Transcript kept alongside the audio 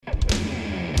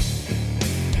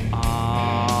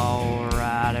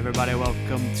everybody.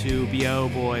 Welcome to BO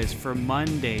Boys for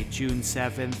Monday, June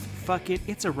 7th. Fuck it,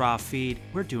 it's a raw feed.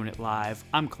 We're doing it live.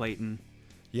 I'm Clayton.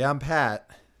 Yeah, I'm Pat.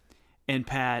 And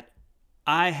Pat,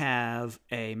 I have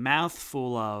a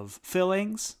mouthful of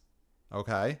fillings.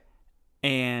 Okay.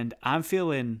 And I'm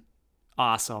feeling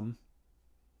awesome.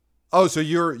 Oh, so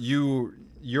you're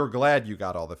glad you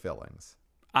got all the fillings.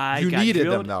 You needed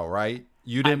them though, right?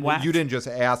 You didn't just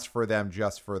ask for them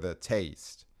just for the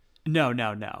taste. No.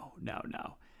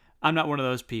 I'm not one of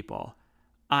those people.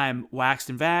 I'm waxed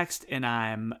and vaxxed, and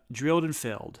I'm drilled and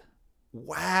filled.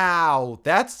 Wow,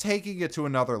 that's taking it to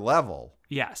another level.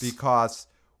 Yes. Because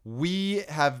we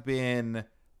have been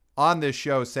on this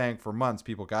show saying for months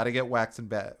people got to get wax and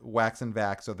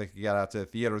vax so they can get out to the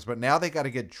theaters, but now they got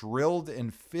to get drilled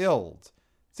and filled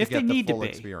to get the full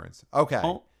experience. Okay.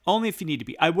 Only if you need to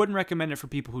be. I wouldn't recommend it for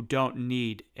people who don't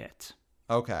need it.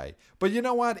 Okay. But you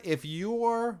know what? If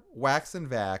you're wax and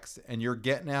vax and you're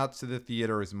getting out to the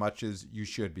theater as much as you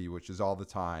should be, which is all the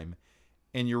time,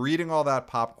 and you're eating all that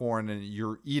popcorn and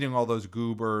you're eating all those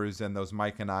goobers and those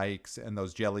Mike and Ikes and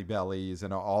those Jelly Bellies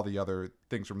and all the other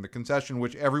things from the concession,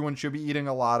 which everyone should be eating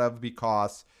a lot of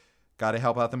because got to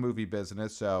help out the movie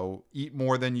business. So eat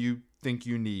more than you think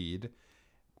you need.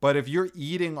 But if you're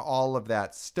eating all of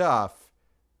that stuff,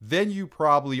 then you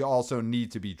probably also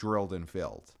need to be drilled and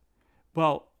filled.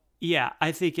 Well, yeah,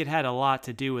 I think it had a lot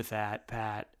to do with that,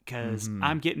 Pat, because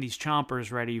I'm getting these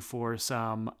chompers ready for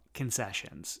some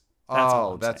concessions.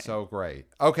 That's so great.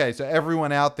 Okay, so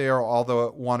everyone out there, all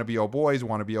the wannabe-o boys,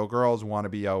 wannabe-o girls,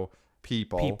 wannabe-o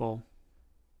people,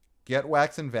 get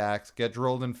wax and vax, get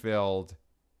drilled and filled,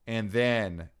 and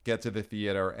then get to the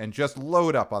theater and just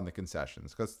load up on the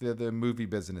concessions because the movie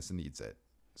business needs it.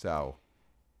 So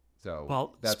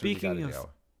well, that's speaking what you of gotta do.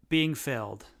 Being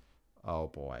filled, Oh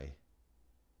boy,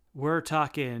 we're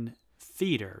talking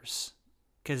theaters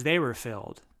because they were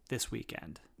filled this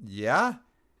weekend. Yeah,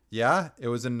 it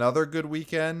was another good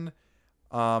weekend.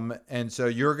 And so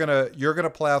you're gonna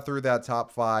plow through that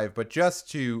top 5, but just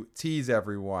to tease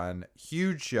everyone,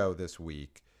 huge show this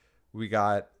week. We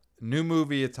got new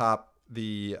movie atop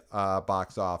the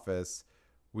box office.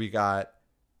 We got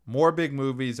more big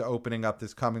movies opening up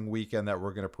this coming weekend that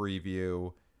we're gonna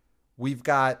preview. We've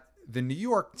got the New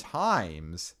York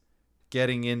Times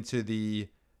getting into the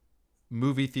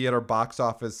movie theater box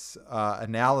office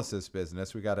analysis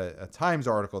business. We got a Times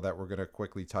article that we're going to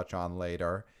quickly touch on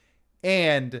later.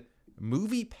 And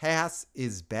MoviePass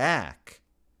is back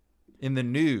in the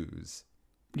news.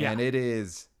 Yeah. And it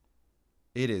is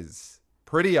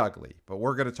pretty ugly. But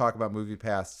we're going to talk about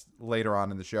MoviePass later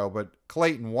on in the show. But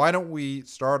Clayton, why don't we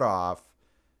start off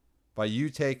by you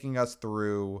taking us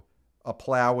through a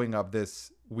plowing of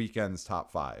this weekend's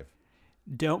top 5?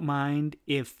 Don't mind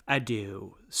if I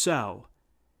do. So,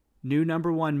 new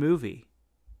number 1 movie,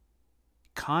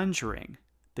 Conjuring,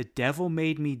 The Devil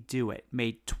Made Me Do It,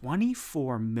 made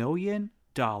 $24 million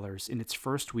in its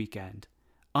first weekend,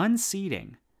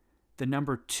 unseating the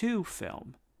number 2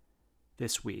 film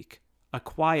this week, A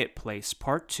Quiet Place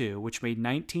Part 2, which made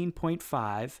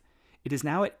 19.5. It is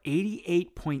now at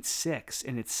 88.6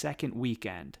 in its second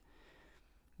weekend.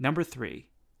 Number 3,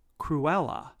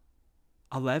 Cruella,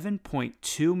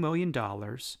 $11.2 million.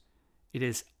 It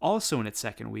is also in its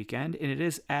second weekend, and it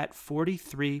is at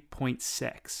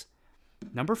 43.6.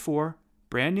 Number 4,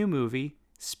 brand new movie,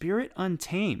 Spirit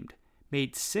Untamed,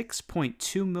 made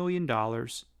 $6.2 million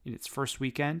in its first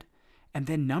weekend. And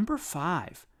then number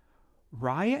 5,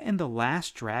 Raya and the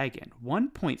Last Dragon,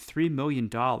 $1.3 million.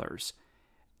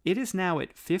 It is now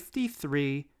at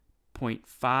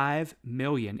 53.5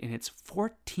 million in its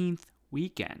 14th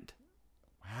weekend.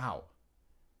 Wow.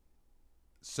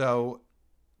 So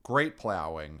great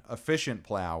plowing, efficient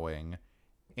plowing,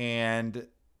 and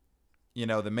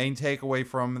the main takeaway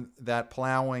from that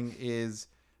plowing is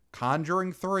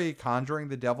Conjuring 3, Conjuring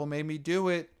The Devil Made Me Do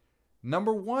It,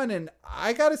 number 1. And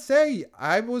I gotta say,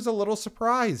 I was a little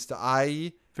surprised.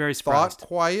 Very surprised. Thought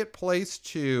Quiet Place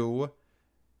 2.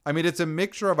 I mean, it's a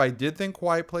mixture of, I did think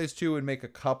Quiet Place 2 would make a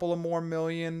couple of more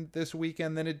million this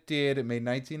weekend than it did. It made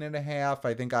 19.5.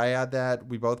 I think I had that.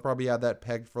 We both probably had that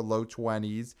pegged for low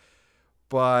 20s.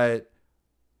 But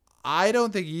I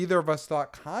don't think either of us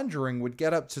thought Conjuring would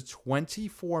get up to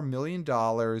 $24 million.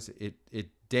 It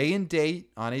day and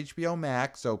date on HBO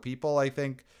Max. So people, I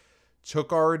think,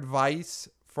 took our advice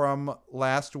from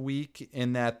last week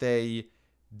in that they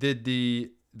did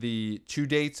the 2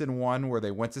 dates in one, where they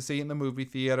went to see it in the movie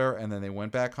theater and then they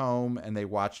went back home and they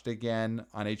watched it again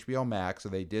on HBO Max. So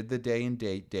they did the day and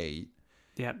date.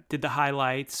 Yeah, did the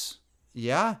highlights.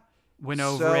 Yeah. Went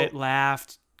over it,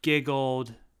 laughed,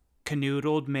 giggled,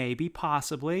 canoodled, maybe,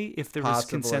 possibly, if there was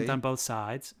consent on both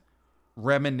sides.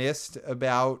 reminisced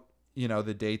about,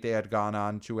 the date they had gone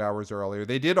on 2 hours earlier.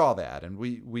 They did all that, and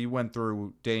we went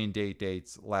through day and date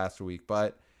dates last week.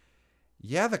 But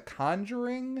yeah, The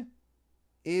Conjuring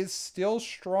is still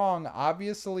strong.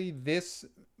 Obviously, this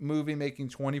movie making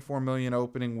 24 million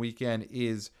opening weekend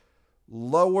is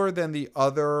lower than the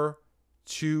other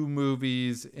two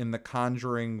movies in the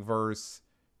Conjuring verse,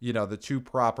 the two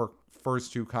proper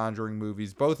first two Conjuring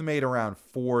movies. Both made around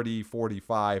 40,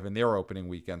 45 in their opening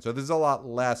weekend. So there's a lot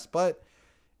less, but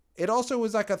it also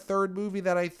was like a third movie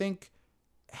that I think,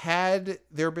 had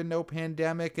there been no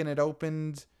pandemic and it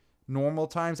opened normal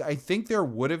times, I think there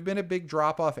would have been a big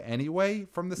drop off anyway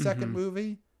from the second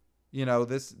movie.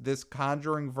 This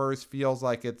Conjuring verse feels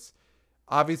like it's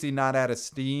obviously not out of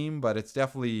steam, but it's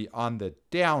definitely on the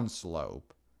downslope.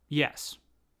 Yes.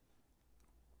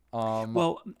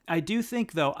 Well, I do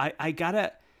think, though, I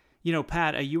gotta,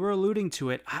 Pat, you were alluding to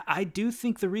it. I do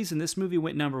think the reason this movie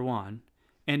went number one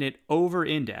and it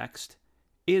over-indexed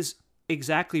is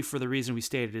exactly for the reason we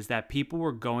stated, is that people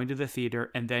were going to the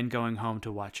theater and then going home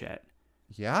to watch it.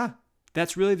 Yeah.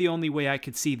 That's really the only way I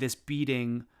could see this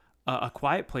beating A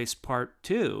Quiet Place Part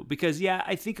 2. Because, yeah,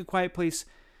 I think A Quiet Place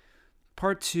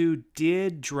Part 2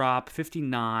 did drop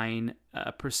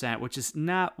 59%, which is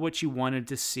not what you wanted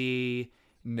to see.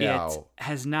 No. It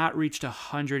has not reached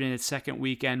 100 in its second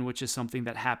weekend, which is something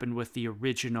that happened with the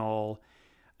original.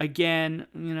 Again,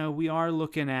 we are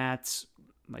looking at,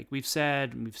 like we've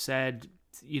said,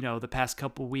 the past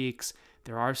couple weeks,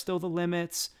 there are still the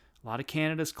limits. A lot of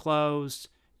Canada's closed.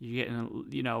 You're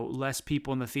getting, less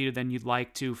people in the theater than you'd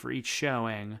like to for each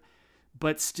showing.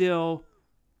 But still,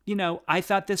 I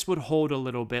thought this would hold a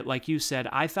little bit. Like you said,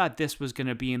 I thought this was going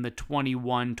to be in the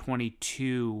 $21,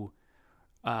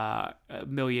 $22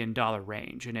 million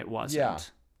range, and it wasn't. Yeah.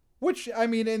 Which, I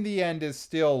mean, in the end is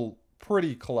still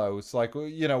pretty close. Like,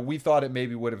 we thought it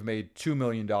maybe would have made $2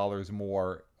 million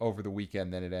more over the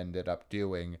weekend than it ended up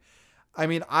doing. I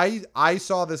mean, I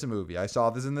saw this movie. I saw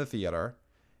this in the theater,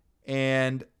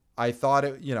 and I thought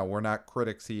it, we're not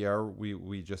critics here.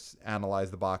 We just analyze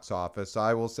the box office. So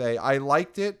I will say I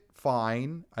liked it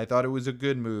fine. I thought it was a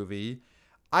good movie.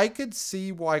 I could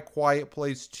see why Quiet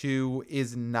Place 2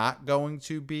 is not going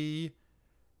to be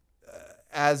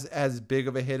as big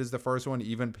of a hit as the first one,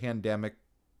 even pandemic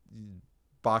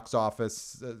box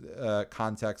office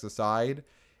context aside.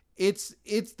 It's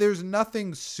there's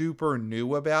nothing super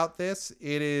new about this.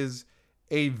 It is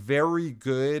a very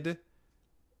good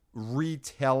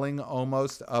retelling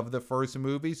almost of the first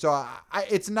movie. So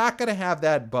it's not going to have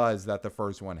that buzz that the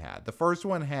first one had. The first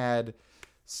one had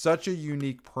such a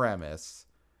unique premise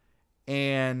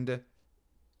and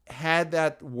had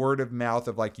that word of mouth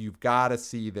of like, you've got to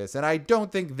see this. And I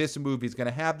don't think this movie is going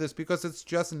to have this because it's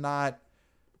just not,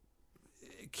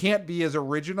 it can't be as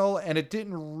original, and it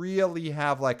didn't really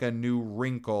have like a new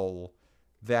wrinkle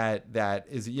that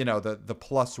is, the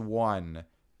plus one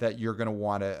that you're going to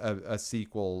want a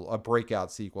sequel, a breakout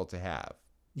sequel to have.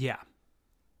 Yeah.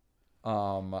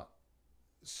 But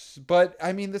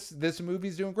I mean, this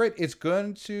movie's doing great. It's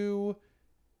going to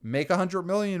make 100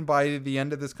 million by the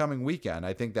end of this coming weekend.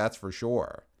 I think that's for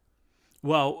sure.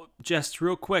 Well, just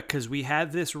real quick, because we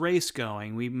had this race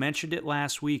going. We mentioned it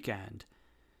last weekend.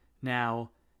 Now,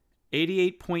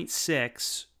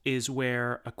 88.6 is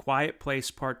where A Quiet Place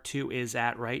Part 2 is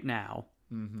at right now.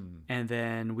 Mm-hmm. And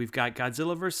then we've got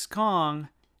Godzilla vs. Kong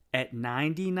at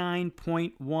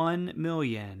 99.1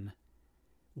 million.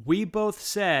 We both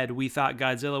said we thought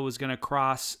Godzilla was going to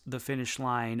cross the finish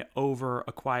line over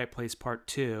A Quiet Place Part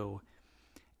 2.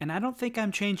 And I don't think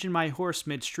I'm changing my horse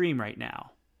midstream right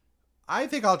now. I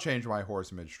think I'll change my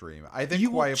horse midstream. I think you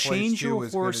Quiet will Place change 2 your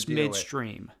is horse gonna do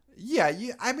midstream. It. Yeah,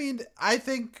 I mean, I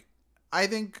think,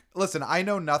 listen, I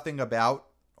know nothing about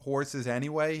horses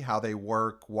anyway, how they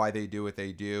work, why they do what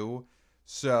they do.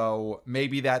 So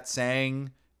maybe that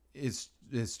saying is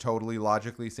totally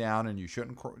logically sound and you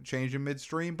shouldn't change in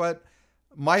midstream. But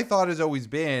my thought has always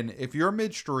been, if you're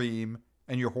midstream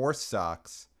and your horse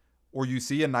sucks, or you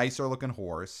see a nicer looking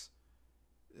horse,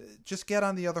 just get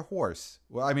on the other horse.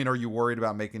 Well, I mean, are you worried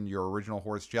about making your original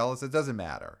horse jealous? It doesn't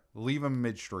matter. Leave him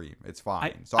midstream. It's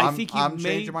fine. I'm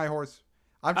changing my horse.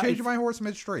 I'm changing my horse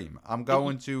midstream. I'm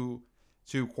going to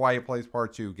Quiet Place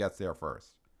Part 2 gets there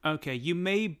first. Okay, you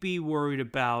may be worried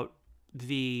about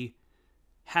the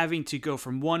having to go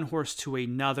from one horse to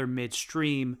another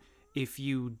midstream. If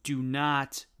you do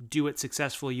not do it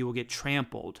successfully, you will get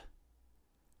trampled.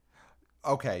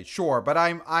 Okay, sure, but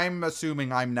I'm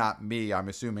assuming I'm not me. I'm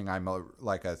assuming I'm a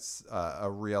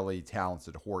really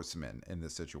talented horseman in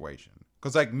this situation.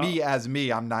 Because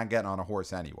me, I'm not getting on a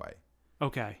horse anyway.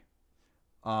 Okay.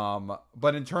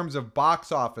 But in terms of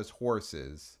box office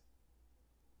horses,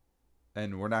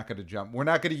 and we're not going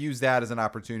to use that as an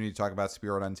opportunity to talk about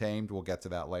Spirit Untamed. We'll get to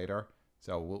that later.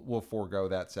 So we'll forego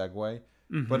that segue.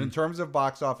 Mm-hmm. But in terms of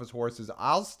box office horses,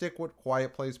 I'll stick with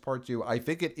Quiet Place Part 2. I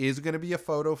think it is going to be a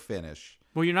photo finish.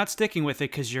 Well, you're not sticking with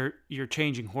it because you're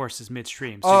changing horses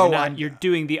midstream. So you're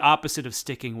doing the opposite of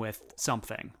sticking with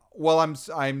something. Well,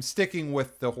 I'm sticking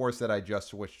with the horse that I just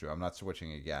switched to. I'm not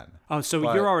switching again. Oh,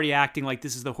 so you're already acting like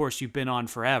this is the horse you've been on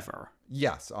forever.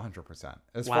 Yes, 100%.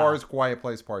 As far as Quiet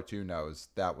Place Part 2 knows,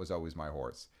 that was always my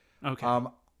horse. Okay.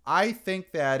 I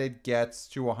think that it gets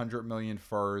to 100 million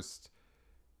first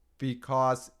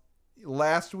because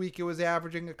last week it was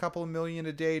averaging a couple of million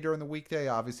a day during the weekday.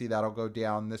 Obviously, that'll go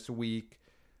down this week.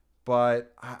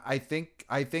 But I think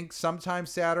sometime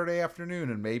Saturday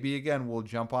afternoon, and maybe again we'll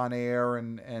jump on air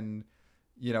and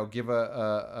give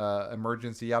a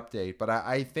emergency update. But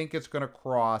I think it's going to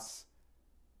cross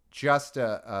just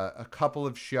a couple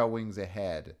of showings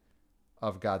ahead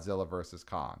of Godzilla vs.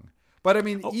 Kong. But I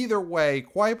mean, either way,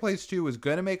 Quiet Place 2 is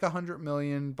going to make 100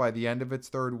 million by the end of its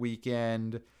third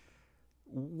weekend.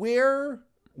 Where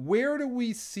do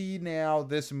we see now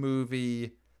this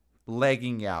movie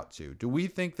legging out to? Do we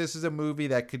think this is a movie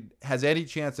that has any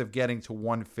chance of getting to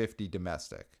 150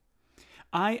 domestic?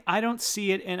 I don't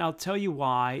see it, and I'll tell you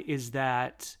why, is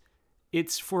that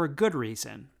it's for a good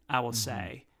reason, I will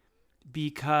say.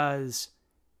 Because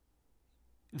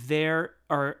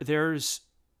there's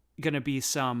going to be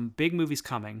some big movies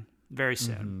coming very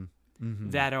soon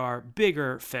that are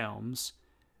bigger films,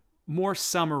 more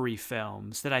summery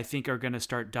films that I think are going to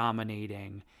start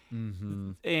dominating.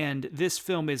 And this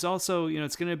film is also,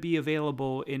 it's going to be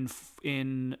available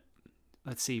in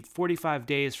let's see, 45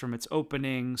 days from its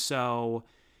opening. So,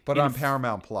 but on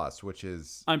Paramount Plus, which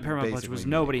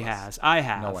nobody has. I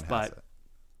have, no one has it.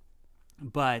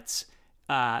 But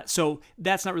so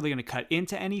that's not really going to cut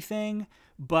into anything.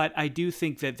 But I do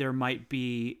think that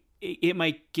it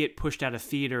might get pushed out of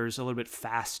theaters a little bit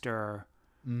faster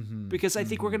because I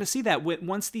think we're going to see that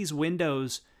once these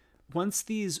windows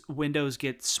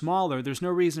get smaller, there's no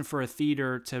reason for a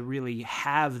theater to really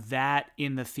have that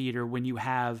in the theater when you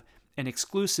have an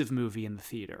exclusive movie in the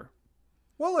theater.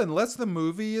 Well, unless the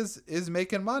movie is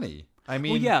making money. I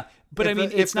mean, well, yeah, but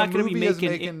it's not going to be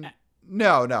making.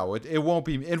 No, it won't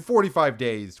be. In 45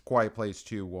 days, Quiet Place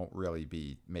 2 won't really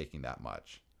be making that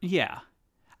much. Yeah.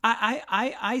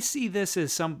 I see this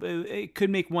as it could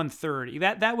make 130.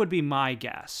 That would be my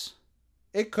guess.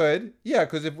 It could. Yeah,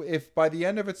 because if by the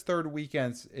end of its third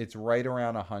weekend, it's right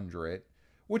around 100,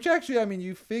 which actually, I mean,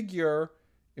 you figure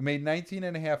it made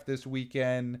 19.5 this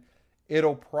weekend.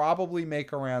 It'll probably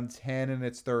make around 10 in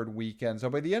its third weekend. So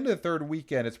by the end of the third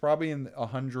weekend, it's probably in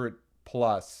 100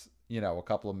 plus, a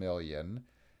couple of million.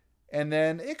 And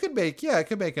then it could make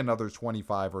another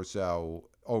 25 or so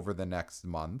over the next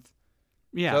month.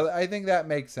 Yeah. So I think that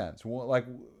makes sense. Like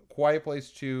Quiet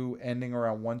Place 2 ending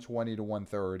around 120 to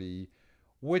 130,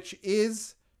 which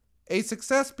is a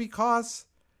success because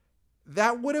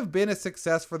that would have been a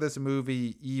success for this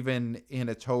movie even in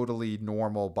a totally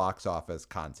normal box office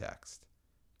context.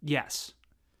 Yes.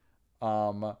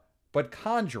 But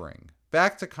Conjuring,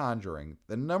 back to Conjuring,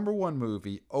 the number one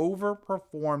movie,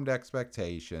 overperformed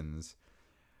expectations.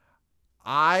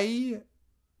 I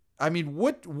mean,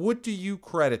 what do you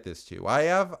credit this to? I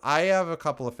have a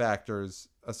couple of factors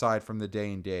aside from the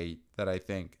day and date that I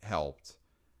think helped.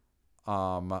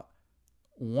 One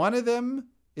of them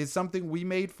is something we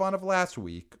made fun of last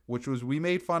week, which was we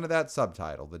made fun of that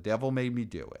subtitle, "The Devil Made Me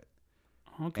Do It."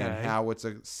 Okay. And how it's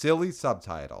a silly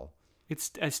subtitle.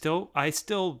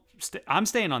 I'm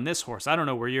staying on this horse. I don't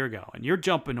know where you're going. You're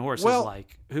jumping horses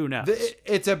like who knows?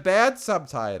 It's a bad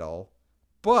subtitle,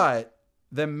 but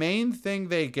the main thing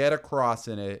they get across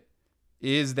in it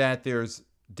is that there's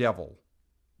devil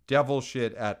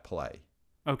shit at play.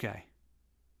 Okay.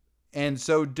 And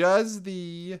so does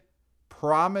the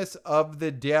promise of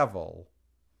the devil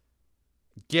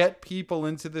get people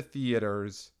into the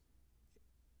theaters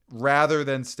rather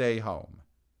than stay home?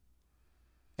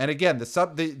 And again, the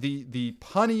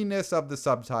punniness of the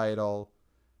subtitle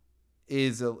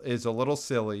is a little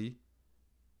silly.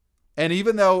 And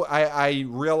even though I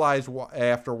realized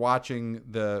after watching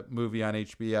the movie on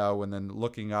HBO and then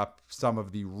looking up some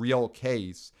of the real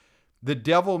case, "The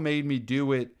Devil Made Me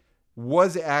Do It"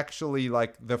 was actually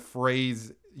like the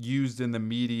phrase used in the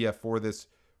media for this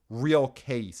real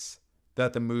case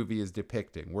that the movie is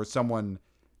depicting, where someone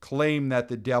claimed that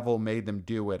the devil made them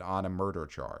do it on a murder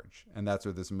charge. And that's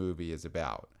what this movie is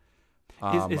about.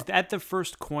 Is that the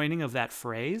first coining of that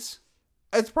phrase?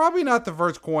 It's probably not the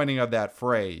first coining of that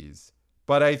phrase,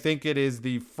 but I think it is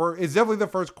the first. It's definitely the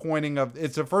first coining of.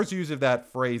 It's the first use of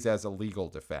that phrase as a legal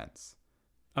defense.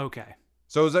 Okay.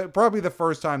 So it was probably the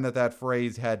first time that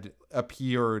phrase had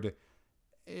appeared,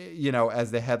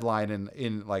 as the headline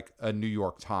in like a New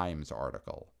York Times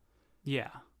article. Yeah.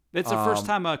 It's the first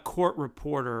time a court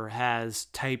reporter has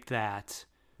typed that.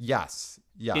 Yes.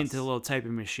 Into a little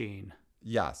typing machine.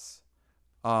 Yes.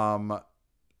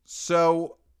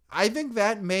 So I think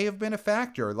that may have been a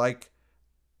factor. Like,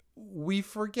 we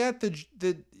forget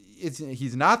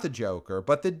he's not the Joker,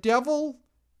 but the Devil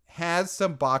has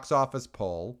some box office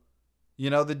pull.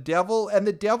 The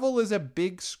Devil is a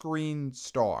big screen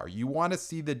star. You want to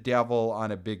see the Devil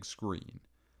on a big screen.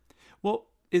 Well,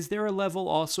 is there a level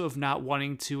also of not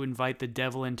wanting to invite the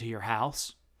devil into your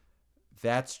house?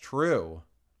 That's true.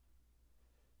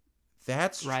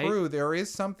 That's right? True. There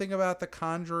is something about the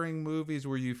Conjuring movies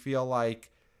where you feel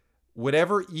like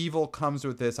whatever evil comes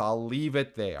with this, I'll leave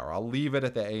it there. I'll leave it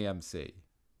at the AMC.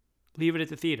 Leave it at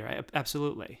the theater.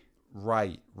 Absolutely.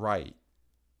 Right.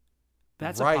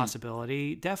 That's a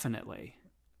possibility, definitely.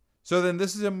 So then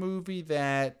this is a movie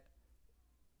that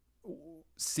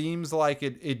seems like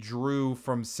it drew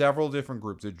from several different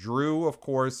groups. It drew, of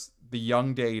course, the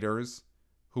young daters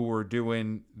who were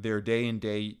doing their day and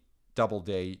date, double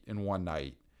date in one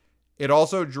night. It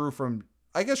also drew from,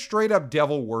 I guess, straight up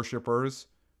devil worshippers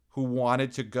who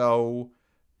wanted to go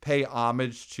pay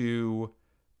homage to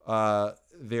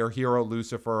their hero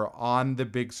Lucifer on the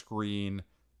big screen,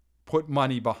 put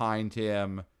money behind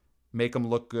him, make him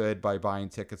look good by buying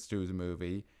tickets to his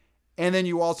movie. And then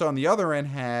you also, on the other end,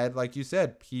 had, like you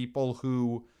said, people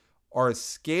who are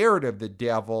scared of the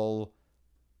devil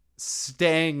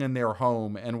staying in their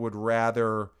home and would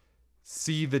rather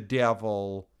see the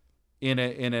devil in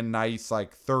a nice,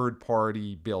 like,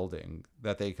 third-party building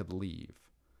that they could leave.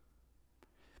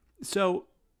 So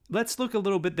let's look a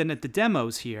little bit then at the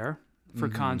demos here for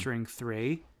Conjuring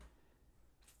 3.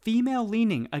 Female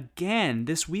leaning again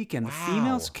this weekend. Wow. The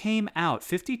females came out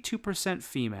 52%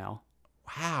 female.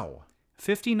 Wow.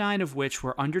 59 of which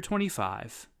were under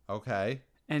 25. Okay.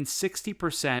 And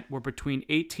 60% were between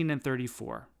 18 and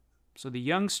 34. So the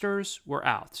youngsters were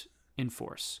out in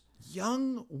force.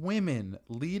 Young women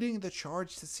leading the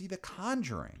charge to see The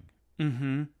Conjuring.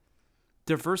 Mm-hmm.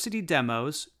 Diversity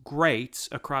demos, great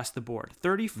across the board.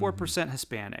 34%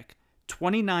 Hispanic,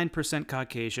 29%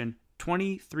 Caucasian,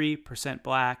 23%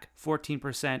 Black,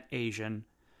 14% Asian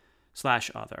 /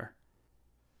 other.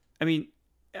 I mean,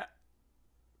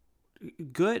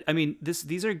 good. I mean,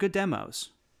 these are good demos.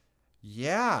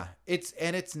 Yeah,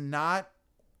 it's not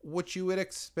what you would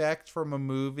expect from a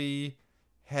movie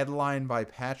headlined by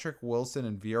Patrick Wilson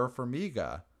and Vera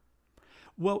Farmiga.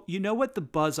 Well, you know what the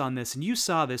buzz on this, and you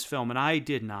saw this film and I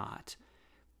did not,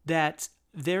 that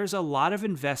there's a lot of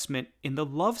investment in the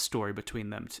love story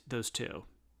between them, those two.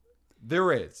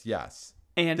 There is, yes.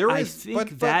 And I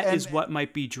think that is what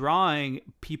might be drawing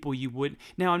people you would...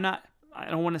 Now, I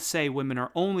don't want to say women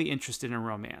are only interested in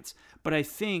romance, but I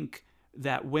think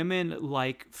that women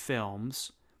like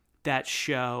films that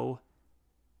show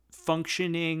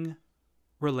functioning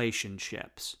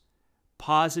relationships,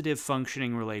 positive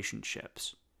functioning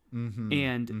relationships.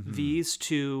 And these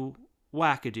two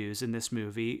wackadoos in this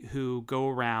movie who go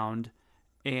around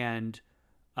and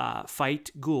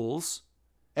fight ghouls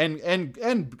and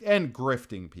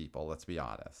grifting people, let's be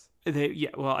honest.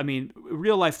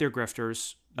 Real life they're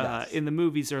grifters. Yes. In the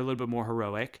movies they're a little bit more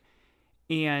heroic.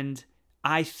 And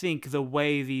I think the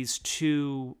way these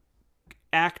two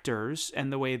actors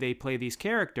and the way they play these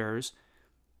characters,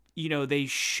 they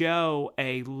show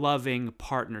a loving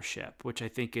partnership, which I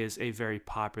think is a very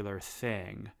popular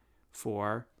thing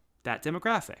for that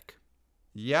demographic.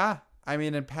 Yeah. I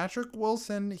mean, and Patrick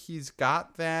Wilson, he's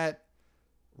got that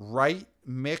right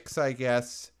mix, I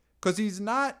guess, because he's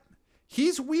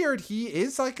weird. He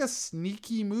is like a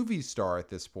sneaky movie star at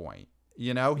this point.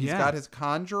 He's got his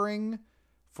Conjuring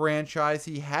franchise.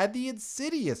 He had the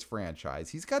Insidious franchise.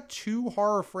 He's got 2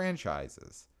 horror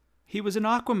franchises. He was in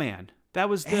Aquaman. That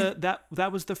was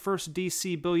that was the first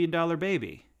DC $1 billion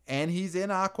baby. And he's in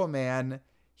Aquaman.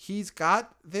 He's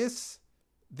got this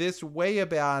way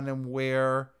about him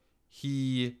where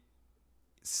he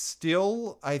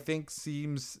still, I think,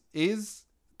 is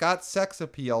got sex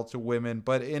appeal to women,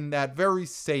 but in that very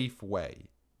safe way,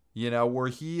 where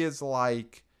he is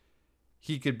like,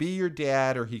 he could be your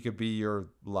dad or he could be your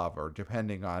lover,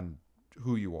 depending on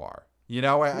who you are.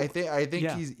 I think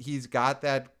he's got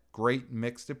that great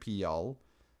mixed appeal,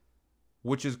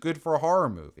 which is good for a horror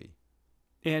movie.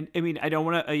 And I mean, I don't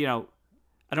want to,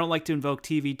 I don't like to invoke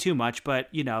TV too much, but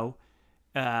he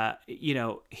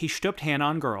stooped hand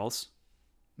on girls.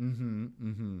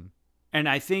 And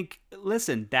I think,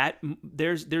 listen, that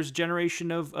there's a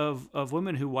generation of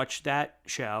women who watch that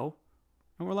show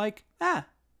and we're like,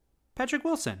 Patrick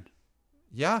Wilson.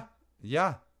 Yeah.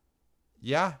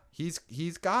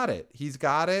 He's got it. He's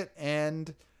got it.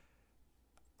 And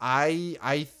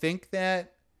I think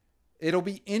that it'll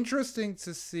be interesting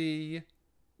to see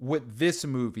what this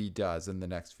movie does in the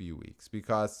next few weeks,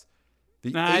 because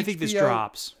I think this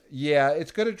drops. Yeah,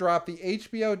 it's going to drop. The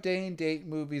HBO day and date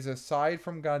movies, aside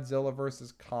from Godzilla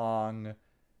vs. Kong,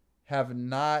 have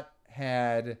not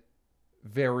had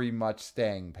very much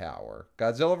staying power.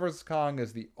 Godzilla vs. Kong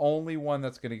is the only one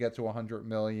that's going to get to 100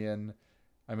 million.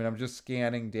 I mean, I'm just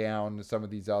scanning down some of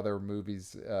these other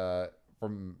movies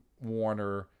from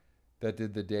Warner that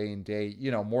did the day and date.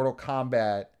 You know, Mortal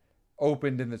Kombat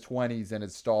opened in the 20s and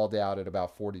it stalled out at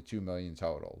about 42 million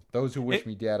total. Those Who Wish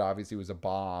Me Dead obviously was a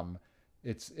bomb.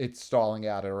 It's stalling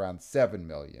out at around 7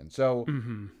 million. So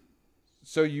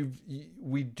so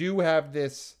we do have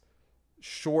this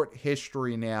short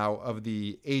history now of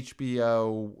the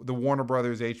Warner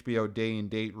Brothers HBO day and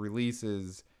date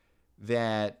releases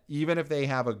that even if they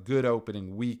have a good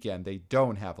opening weekend, they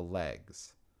don't have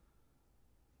legs.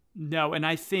 No, and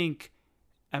I think,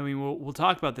 I mean, we'll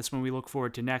talk about this when we look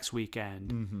forward to next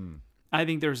weekend. Mm-hmm. I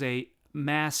think there's a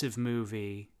massive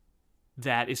movie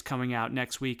that is coming out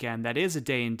next weekend that is a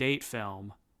day and date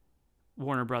film,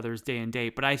 Warner Brothers day and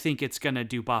date, but I think it's going to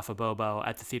do Bafa Bobo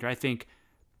at the theater. I think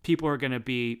people are going to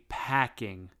be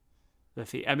packing the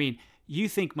theater. I mean, you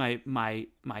think my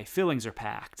feelings are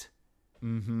packed.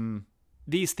 Mm-hmm.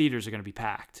 These theaters are going to be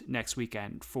packed next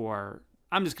weekend for,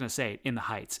 I'm just going to say it, In the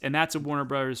Heights. And that's a Warner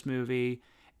Brothers movie.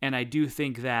 And I do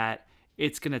think that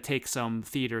it's going to take some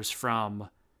theaters from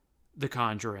The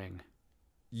Conjuring.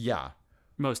 Yeah.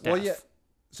 Most definitely. Well, yeah.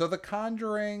 So The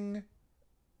Conjuring,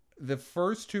 the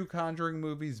first two Conjuring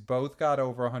movies both got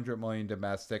over 100 million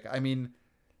domestic. I mean,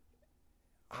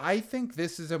 I think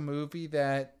this is a movie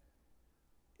that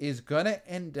is going to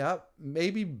end up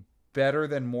maybe better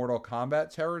than Mortal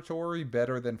Kombat territory,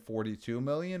 better than 42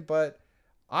 million, but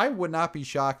I would not be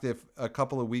shocked if a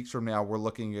couple of weeks from now we're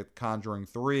looking at Conjuring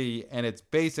 3 and it's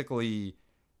basically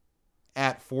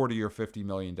at 40 or 50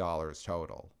 million dollars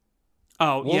total.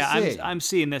 Oh, we'll yeah, see. I'm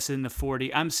seeing this in the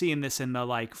 40. I'm seeing this in the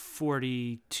like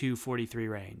 42, 43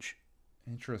 range.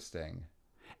 Interesting.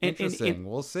 And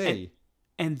we'll see.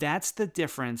 And that's the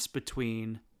difference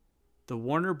between the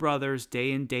Warner Brothers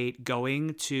day and date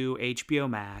going to HBO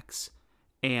Max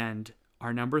and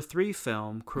our number 3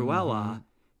 film, Cruella,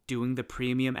 doing the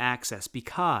premium access,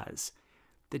 because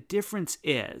the difference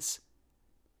is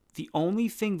the only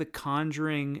thing The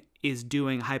Conjuring is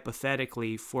doing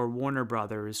hypothetically for Warner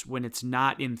Brothers when it's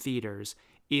not in theaters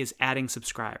is adding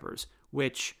subscribers,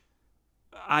 which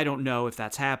I don't know if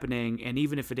that's happening. And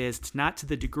even if it is, it's not to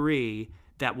the degree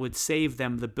that would save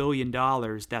them the $1 billion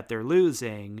that they're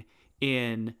losing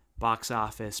in box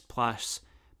office, plus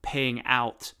paying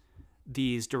out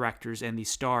these directors and these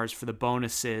stars for the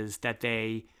bonuses that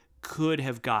they could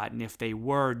have gotten if they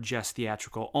were just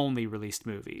theatrical only released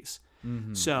movies.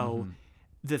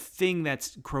 The thing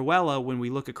that's Cruella, when we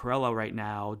look at Cruella right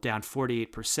now, down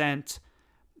 48%,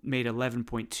 made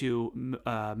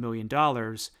 $11.2 million,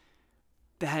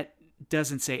 that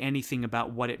doesn't say anything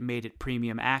about what it made at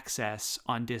premium access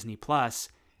on Disney Plus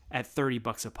at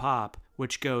 $30 a pop,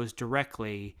 which goes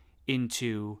directly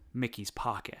into Mickey's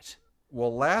pocket.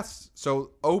 Well,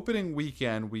 so opening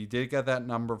weekend, we did get that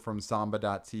number from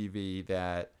Samba.tv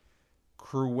that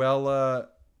Cruella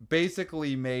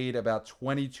basically made about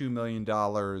 $22 million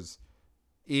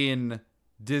in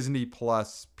Disney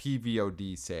Plus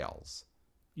PVOD sales.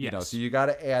 Yes. You know, so you got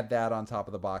to add that on top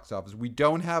of the box office. We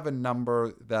don't have a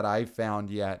number that I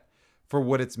found yet for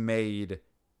what it's made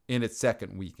in its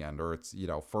second weekend or its,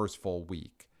 first full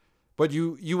week. But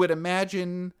you would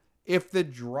imagine if the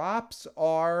drops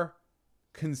are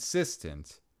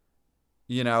consistent,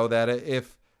 that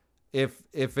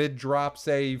if it drops,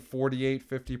 say,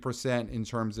 48-50% in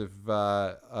terms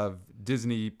of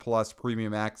Disney Plus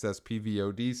premium access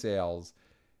PVOD sales,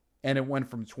 and it went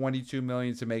from 22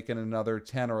 million to making another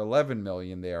 10 or 11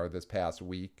 million there this past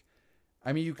week,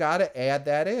 I mean, you got to add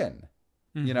that in.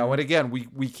 And again,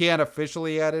 we can't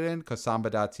officially add it in because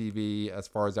Samba.tv, as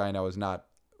far as I know, has not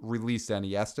released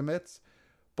any estimates,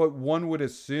 but one would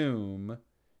assume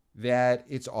that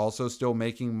it's also still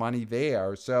making money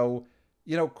there. So,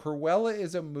 Cruella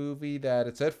is a movie that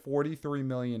it's at 43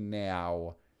 million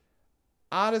now.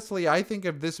 Honestly, I think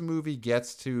if this movie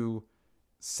gets to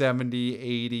 70,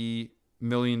 80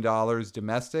 million dollars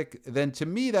domestic, then to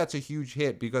me that's a huge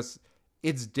hit because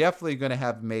it's definitely going to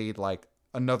have made like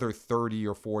another 30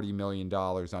 or 40 million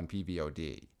dollars on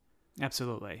PVOD.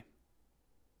 Absolutely.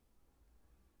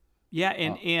 Yeah,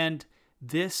 and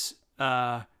this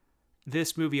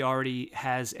this movie already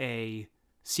has a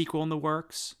sequel in the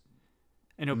works.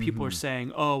 I know people are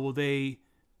saying, "Oh, well, they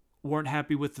weren't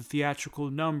happy with the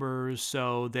theatrical numbers,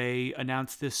 so they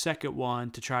announced this second one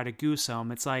to try to goose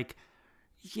them." It's like,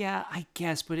 yeah, I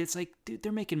guess, but it's like, dude,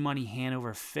 they're making money hand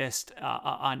over fist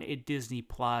on Disney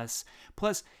Plus.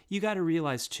 Plus, you got to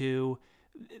realize too,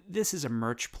 this is a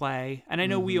merch play, and I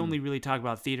know we only really talk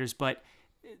about theaters, but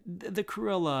the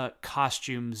Cruella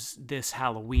costumes this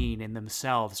Halloween in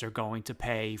themselves are going to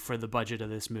pay for the budget of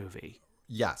this movie.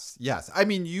 Yes, yes. I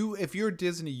mean, if you're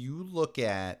Disney, you look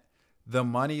at the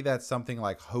money that something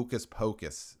like Hocus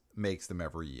Pocus makes them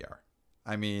every year.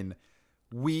 I mean,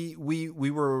 we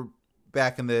were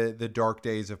back in the dark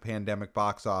days of pandemic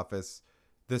box office.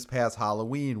 This past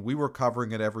Halloween, we were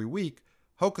covering it every week.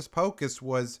 Hocus Pocus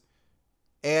was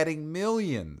adding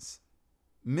millions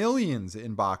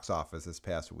in box office this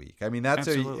past week. I mean, that's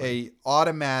a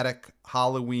automatic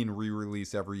Halloween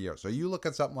re-release every year. So you look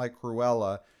at something like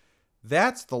Cruella,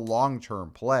 that's the long-term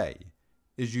play,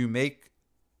 is you make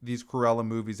these Cruella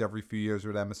movies every few years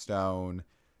with Emma Stone.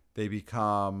 They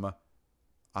become,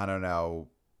 I don't know,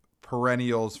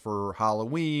 perennials for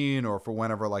Halloween or for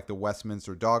whenever like the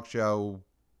Westminster Dog Show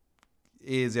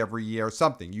is every year,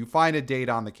 something. You find a date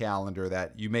on the calendar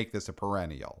that you make this a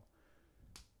perennial.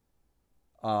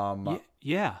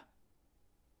 Yeah.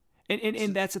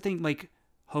 And that's the thing, like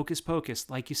Hocus Pocus,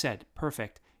 like you said,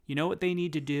 perfect. You know what they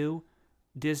need to do?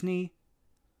 Disney,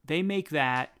 they make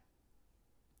that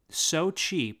so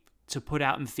cheap to put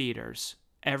out in theaters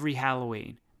every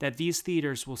Halloween that these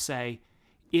theaters will say,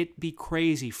 it'd be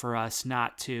crazy for us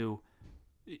not to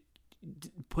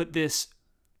put this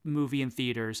movie in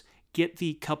theaters, get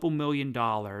the couple $1 million,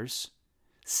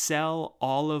 sell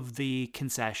all of the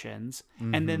concessions.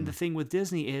 And then the thing with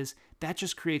Disney is that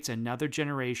just creates another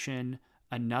generation,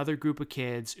 another group of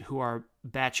kids who are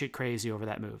batshit crazy over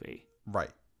that movie.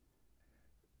 Right.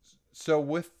 So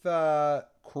with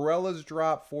Cruella's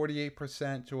drop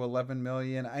 48% to 11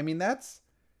 million, I mean,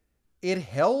 it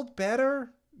held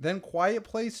better than Quiet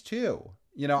Place 2.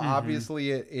 You know,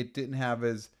 obviously it didn't have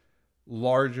as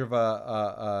large of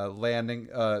a landing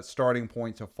starting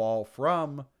point to fall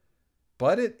from,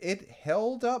 but it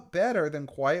held up better than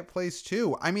Quiet Place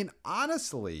 2. I mean,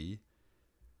 honestly,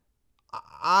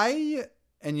 and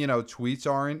you know, tweets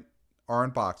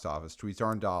aren't box office, tweets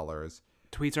aren't dollars.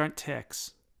 Tweets aren't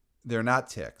ticks. They're not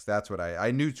ticks. That's what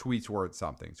I knew tweets weren't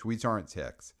something. Tweets aren't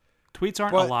ticks. Tweets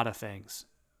aren't a lot of things.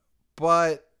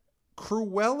 But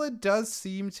Cruella does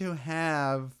seem to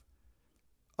have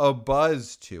a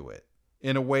buzz to it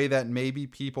in a way that maybe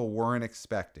people weren't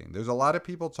expecting. There's a lot of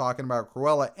people talking about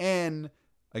Cruella, and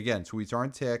again, tweets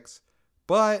aren't ticks,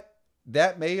 but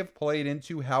that may have played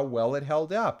into how well it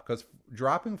held up, because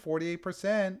dropping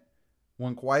 48%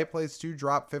 when Quiet Place 2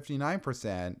 dropped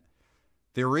 59%,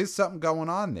 there is something going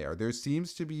on there. There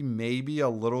seems to be maybe a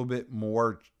little bit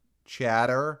more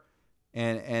chatter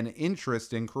and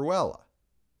interest in Cruella.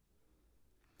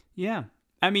 Yeah.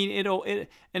 I mean,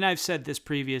 and I've said this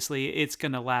previously, it's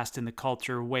going to last in the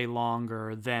culture way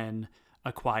longer than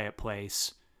A Quiet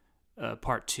Place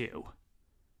Part 2.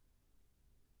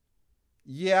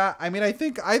 Yeah, I mean, I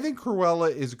think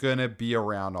Cruella is going to be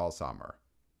around all summer.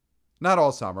 Not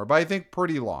all summer, but I think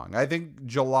pretty long. I think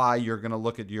July, you're going to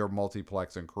look at your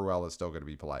multiplex and Cruella is still going to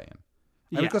be playing.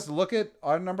 Yeah. Because look at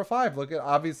our number 5.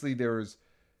 Obviously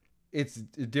it's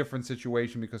a different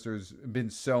situation because there's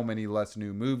been so many less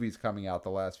new movies coming out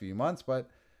the last few months, but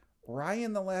Raya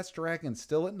and the Last Dragon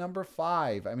still at number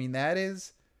 5. I mean, that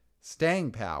is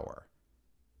staying power.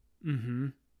 Mm-hmm.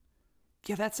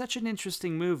 Yeah, that's such an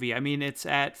interesting movie. I mean, it's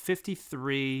at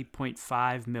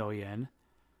 53.5 million.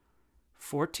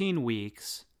 14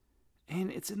 weeks, and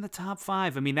it's in the top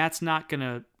 5. I mean, that's not going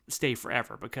to stay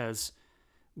forever because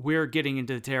we're getting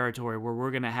into the territory where we're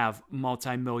going to have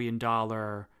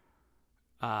multi-million-dollar,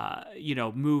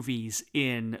 movies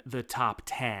in the top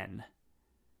 10.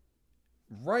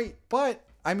 Right, but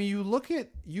I mean, you look at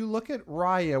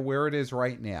Raya where it is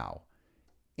right now,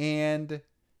 and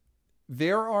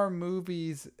there are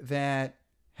movies that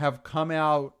have come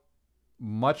out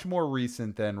much more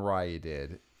recent than Raya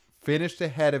did, finished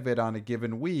ahead of it on a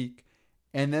given week,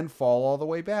 and then fall all the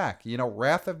way back. You know,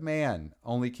 Wrath of Man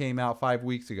only came out 5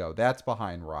 weeks ago. That's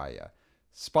behind Raya.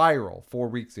 Spiral, 4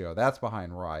 weeks ago. That's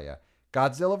behind Raya.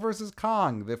 Godzilla vs.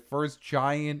 Kong, the first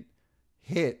giant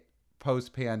hit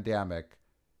post-pandemic,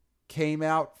 came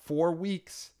out 4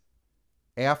 weeks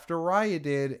after Raya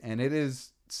did, and it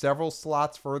is several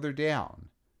slots further down.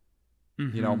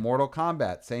 Mm-hmm. You know, Mortal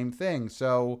Kombat, same thing.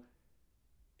 So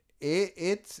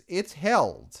it's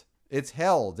held. It's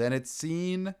held, and it's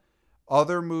seen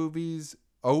other movies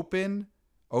open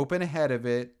ahead of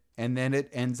it, and then it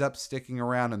ends up sticking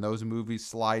around and those movies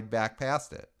slide back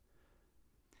past it.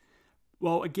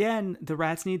 Well, again, the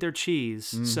rats need their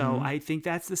cheese. Mm-hmm. So I think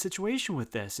that's the situation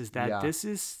with this, is that this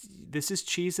is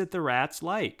cheese that the rats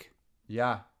like.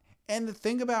 Yeah. And the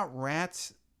thing about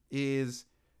rats is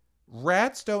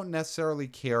rats don't necessarily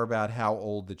care about how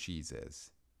old the cheese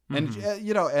is. Mm-hmm.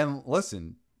 And, and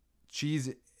listen, cheese,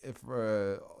 if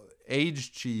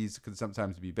aged cheese can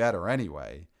sometimes be better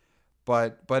anyway.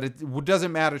 But it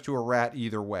doesn't matter to a rat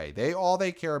either way. All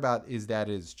they care about is that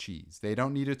is cheese. They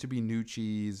don't need it to be new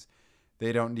cheese.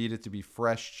 They don't need it to be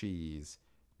fresh cheese.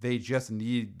 They just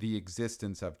need the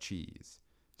existence of cheese.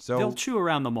 So they'll chew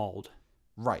around the mold.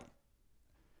 Right.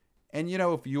 And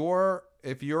if you're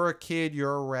a kid,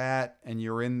 you're a rat, and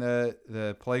you're in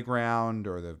the playground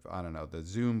or the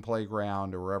Zoom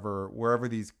playground or wherever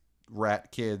these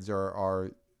rat kids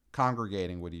are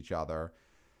congregating with each other,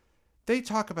 they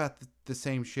talk about the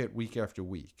same shit week after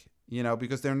week,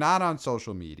 because they're not on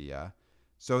social media.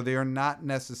 So they're not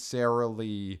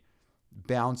necessarily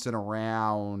bouncing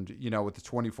around, with the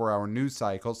 24-hour news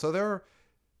cycle. So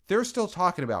they're still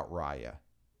talking about Raya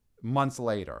months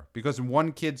later because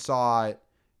one kid saw it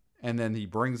and then he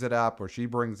brings it up or she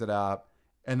brings it up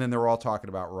and then they're all talking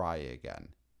about Raya again.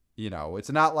 It's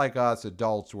not like us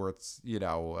adults where it's,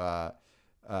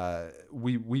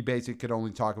 we basically could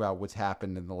only talk about what's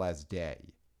happened in the last day.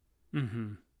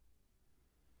 Mm-hmm.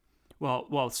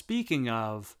 Well, speaking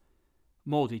of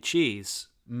moldy cheese,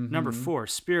 number 4,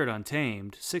 Spirit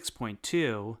Untamed,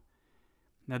 6.2.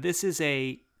 Now, this is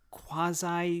a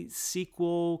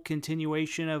quasi-sequel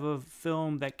continuation of a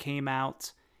film that came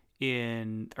out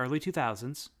in early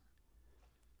 2000s.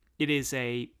 It is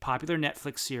a popular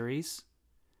Netflix series,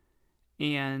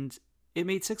 and it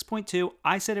made 6.2.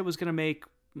 I said it was going to make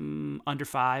under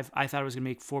 5. I thought it was going to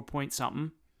make 4 point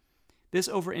something. This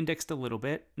over-indexed a little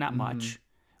bit, not much.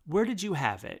 Where did you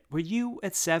have it? Were you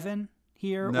at 7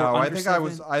 here? No, or I under think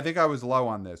 7? I think I was low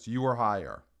on this. You were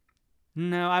higher.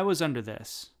 No, I was under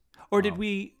this. Or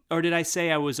did I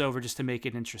say I was over just to make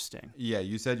it interesting? Yeah,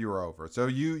 you said you were over. So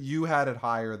you had it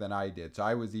higher than I did. So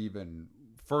I was even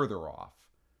further off.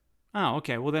 Oh,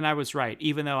 okay. Well, then I was right,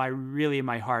 even though I really in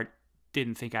my heart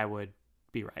didn't think I would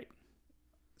be right.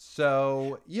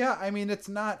 So, yeah, it's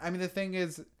not, the thing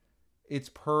is, its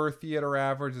per theater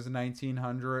average is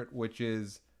 1,900, which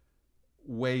is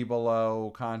way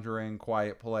below Conjuring,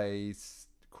 Quiet Place,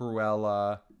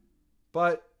 Cruella.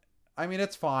 But,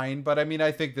 it's fine. But,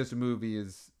 I think this movie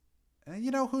is,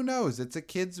 who knows? It's a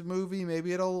kid's movie.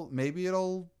 Maybe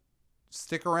it'll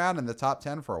stick around in the top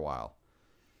 10 for a while.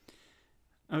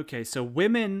 Okay, so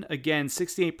women, again,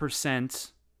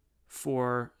 68%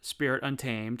 for Spirit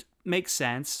Untamed. Makes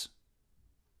sense.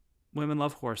 Women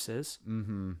love horses.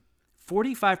 Mm-hmm.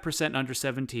 45% under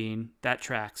 17. That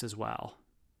tracks as well.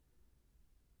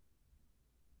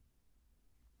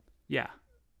 Yeah.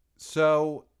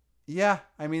 So, yeah,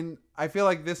 I feel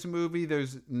like this movie,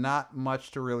 there's not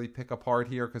much to really pick apart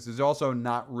here because there's also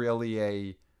not really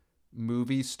a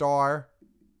movie star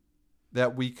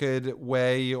that we could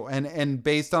weigh. And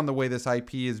based on the way this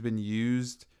IP has been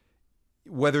used,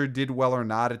 whether it did well or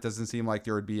not, it doesn't seem like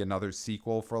there would be another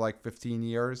sequel for like 15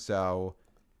 years. So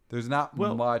there's not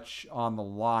much on the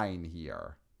line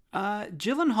here.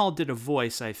 Gyllenhaal did a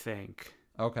voice, I think.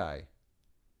 Okay.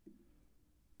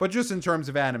 But just in terms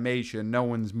of animation, no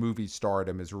one's movie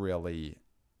stardom is really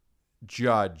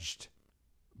judged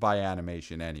by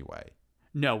animation anyway.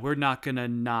 No, we're not going to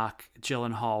knock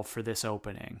Gyllenhaal for this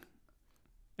opening.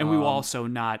 And we will also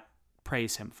not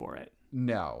praise him for it.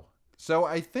 No. So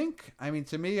I think,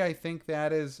 to me, I think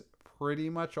that is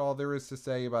pretty much all there is to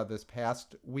say about this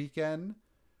past weekend.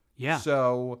 Yeah.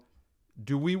 So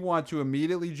do we want to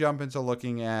immediately jump into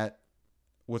looking at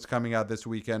what's coming out this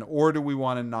weekend, or do we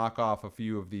want to knock off a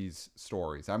few of these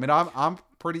stories? I'm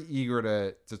pretty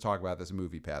eager to talk about this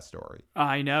Movie Pass story.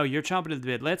 I know, you're chomping at the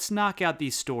bit. Let's knock out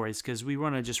these stories because we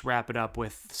want to just wrap it up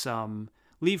with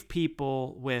leave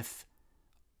people with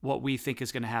what we think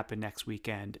is going to happen next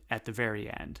weekend at the very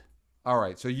end. All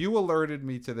right, so you alerted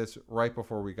me to this right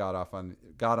before we got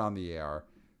on the air,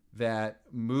 that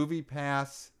Movie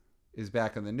Pass is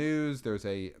back in the news. There's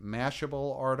a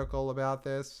Mashable article about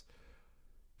this,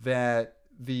 that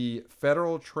the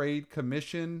Federal Trade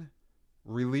Commission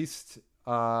released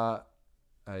a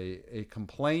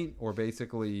complaint, or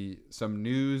basically some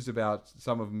news about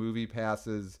some of Movie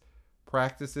Pass's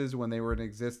practices when they were in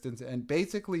existence. And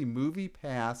basically Movie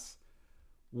Pass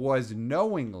was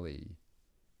knowingly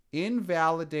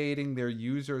invalidating their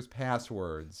users'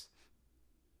 passwords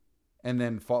and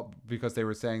then because they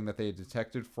were saying that they had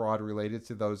detected fraud related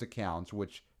to those accounts,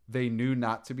 which they knew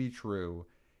not to be true.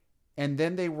 And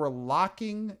then they were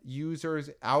locking users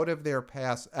out of their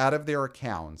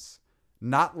accounts,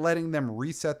 not letting them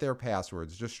reset their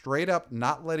passwords, just straight up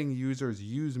not letting users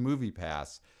use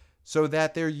MoviePass so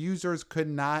that their users could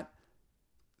not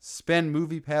spend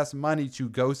MoviePass money to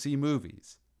go see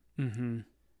movies. Mm-hmm.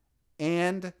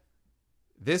 And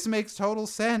this makes total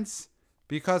sense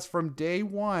because from day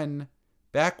one,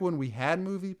 back when we had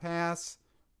MoviePass,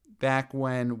 back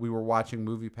when we were watching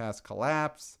MoviePass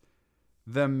collapse,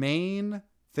 the main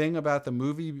thing about the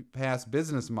MoviePass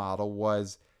business model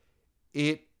was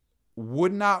it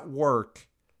would not work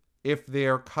if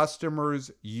their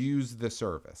customers use the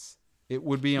service. It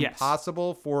would be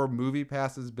impossible for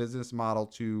MoviePass's business model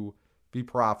to be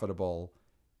profitable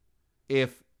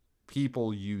if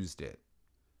people used it.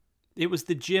 It was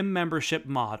the gym membership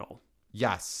model.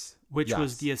 Yes. Which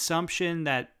was the assumption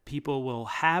that people will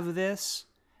have this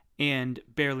and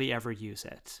barely ever use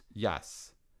it.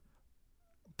 Yes.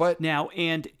 But now,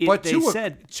 to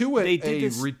a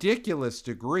ridiculous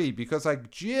degree, because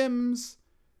like gyms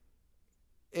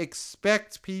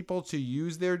expect people to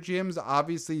use their gyms.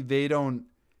 Obviously, they don't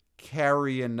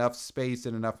carry enough space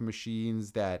and enough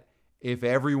machines that if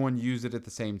everyone used it at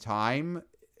the same time,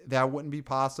 that wouldn't be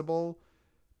possible.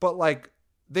 But like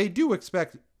they do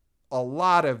expect a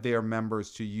lot of their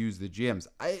members to use the gyms.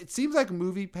 It seems like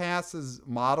MoviePass's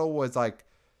model was like,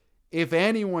 if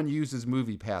anyone uses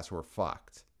MoviePass, we're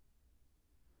fucked.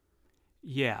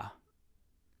 Yeah.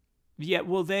 Yeah,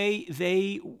 well,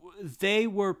 they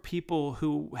were people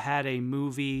who had a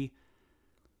movie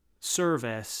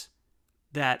service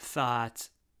that thought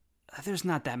there's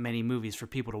not that many movies for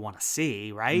people to want to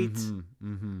see, right?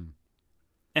 Mm-hmm, mm-hmm.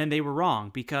 And they were wrong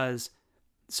because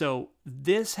so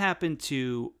this happened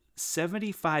to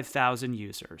 75,000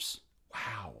 users.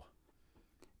 Wow.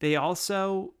 They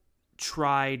also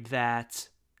tried that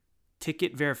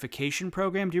ticket verification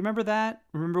program. Do you remember that?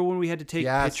 Remember when we had to take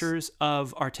pictures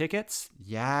of our tickets?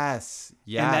 Yes.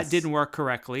 And that didn't work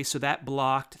correctly, so that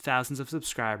blocked thousands of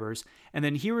subscribers. And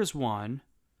then here is one.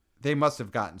 They must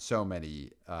have gotten so many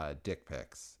dick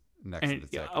pics next to the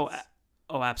tickets.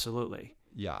 Oh, absolutely.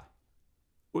 Yeah.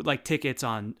 Like tickets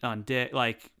on dick,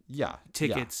 like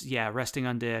tickets, yeah, resting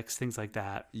on dicks, things like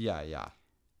that. Yeah.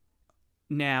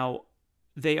 Now,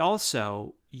 they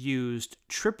also used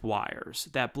tripwires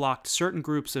that blocked certain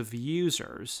groups of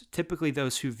users, typically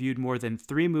those who viewed more than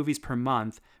 3 movies per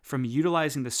month, from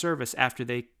utilizing the service after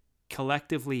they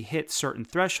collectively hit certain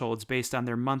thresholds based on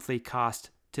their monthly cost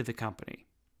to the company.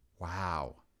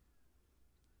 Wow.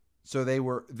 So they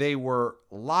were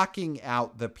locking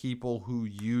out the people who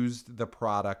used the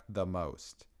product the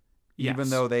most, even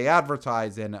though they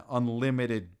advertise an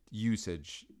unlimited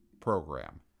usage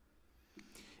program.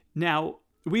 Now,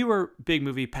 we were big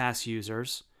MoviePass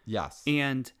users. Yes.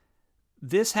 And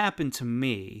this happened to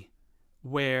me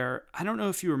where, I don't know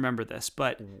if you remember this,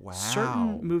 but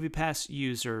certain MoviePass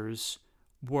users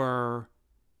were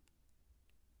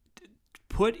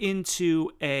put into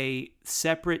a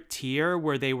separate tier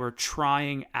where they were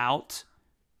trying out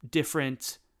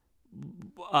different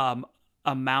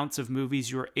amounts of movies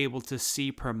you were able to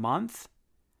see per month.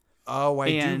 Oh,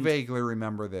 I do vaguely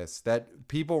remember this. That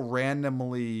people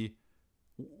randomly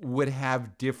would have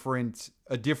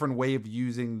a different way of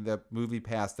using the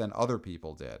MoviePass than other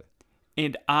people did.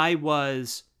 And I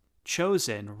was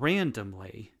chosen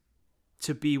randomly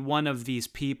to be one of these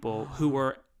people who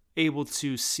were able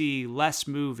to see less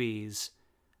movies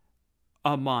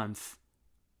a month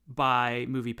by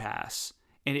MoviePass.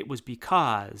 And it was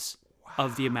because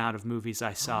of the amount of movies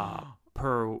I saw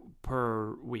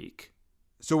per week.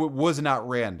 So it was not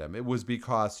random. It was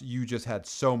because you just had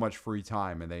so much free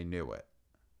time and they knew it.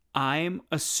 I'm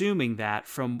assuming that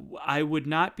I would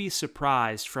not be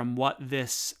surprised from what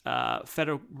this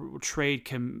Federal Trade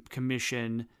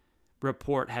Commission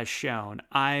report has shown.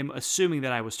 I'm assuming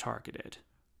that I was targeted.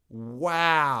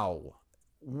 Wow.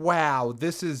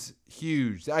 This is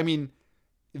huge. I mean,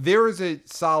 there is a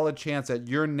solid chance that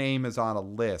your name is on a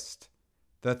list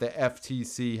that the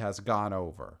FTC has gone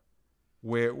over,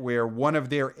 where one of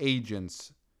their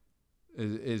agents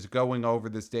is going over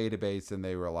this database, and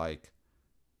they were like,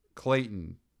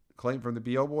 Clayton from the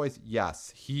BO Boys?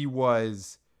 Yes, he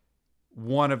was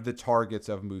one of the targets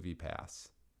of MoviePass.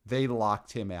 They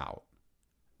locked him out.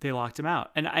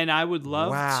 And I would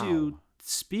love to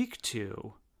speak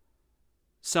to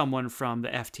someone from the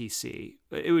FTC.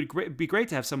 It would be great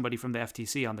to have somebody from the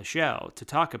FTC on the show to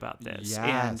talk about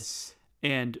this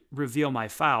and reveal my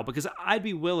file, because I'd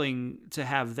be willing to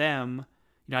have them,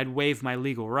 I'd waive my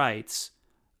legal rights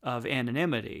of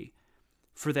anonymity,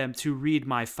 for them to read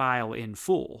my file in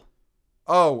full.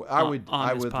 Oh, on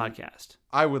this podcast.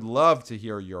 I would love to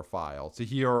hear your file, to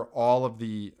hear all of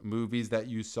the movies that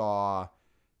you saw,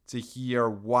 to hear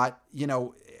what,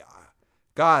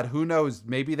 God, who knows?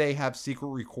 Maybe they have secret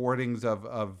recordings of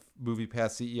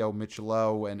MoviePass CEO Mitch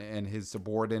Lowe and his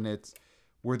subordinates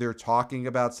where they're talking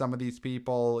about some of these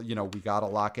people. We got to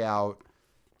lock out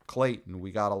Clayton.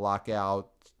 We got to lock out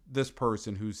this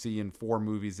person who's seeing 4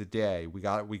 movies a day. We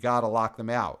got to lock them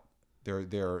out.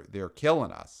 They're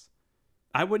killing us.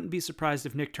 I wouldn't be surprised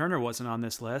if Nick Turner wasn't on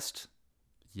this list.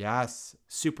 Yes.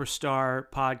 Superstar,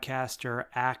 podcaster,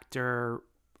 actor,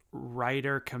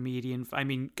 writer, comedian. I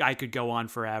mean, I could go on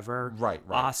forever. Right.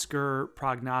 Oscar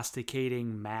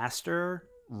prognosticating master.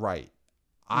 Right.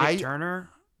 Nick Turner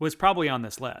was probably on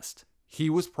this list. He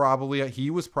was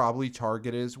probably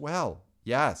targeted as well.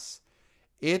 Yes.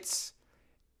 It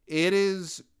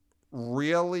is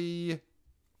really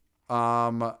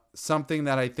something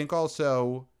that I think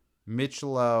also Mitch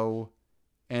Lowe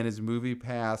and his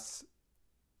MoviePass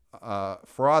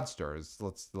fraudsters,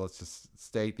 let's just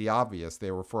state the obvious,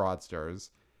 they were fraudsters,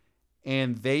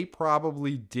 and they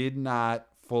probably did not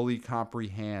fully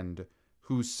comprehend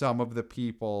who some of the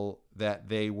people that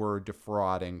they were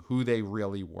defrauding, who they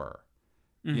really were.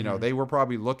 Mm-hmm. They were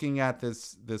probably looking at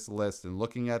this list and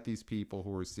looking at these people who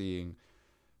were seeing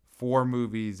 4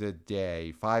 movies a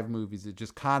day, 5 movies,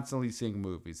 just constantly seeing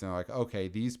movies. And they're like, okay,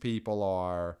 these people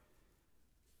are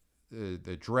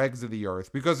the dregs of the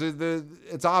earth, because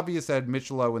it's obvious that Mitch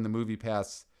Lowe and the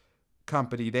MoviePass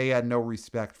company, they had no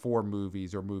respect for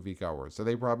movies or moviegoers. So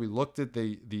they probably looked at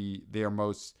their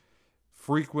most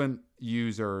frequent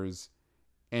users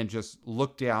and just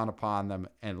looked down upon them.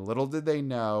 And little did they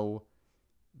know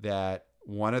that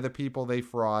one of the people they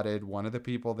frauded, one of the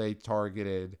people they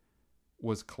targeted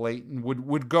was Clayton,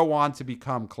 would go on to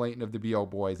become Clayton of the B.O.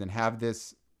 Boys and have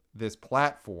this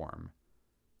platform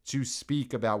to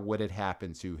speak about what had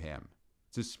happened to him,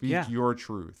 to speak your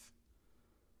truth.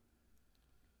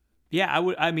 Yeah,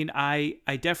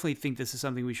 I definitely think this is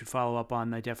something we should follow up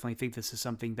on. I definitely think this is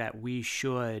something that we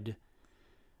should,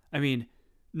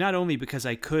 not only because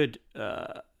I could,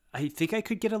 I think I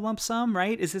could get a lump sum,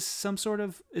 right? Is this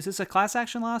a class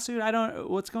action lawsuit? I don't,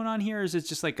 what's going on here? Is it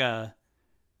just like a,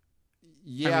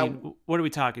 yeah. What are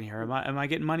we talking here? Am I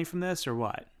getting money from this or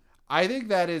what? I think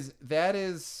that is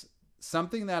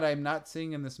something that I'm not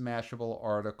seeing in this Mashable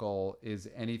article is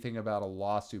anything about a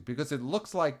lawsuit, because it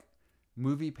looks like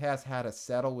MoviePass had to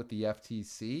settle with the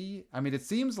FTC. It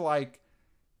seems like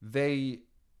they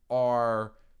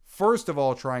are, first of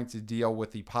all, trying to deal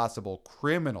with the possible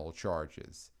criminal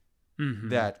charges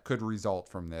that could result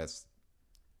from this.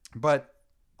 But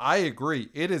I agree.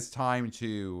 It is time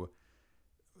to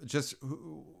just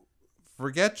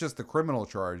forget just the criminal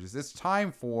charges. It's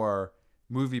time for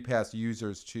MoviePass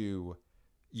users to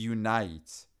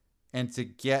unite and to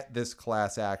get this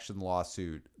class action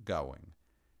lawsuit going.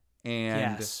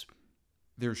 And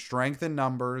there's strength in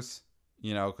numbers,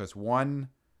 because one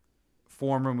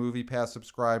former MoviePass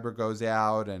subscriber goes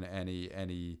out and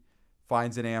he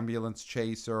finds an ambulance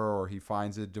chaser, or he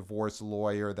finds a divorce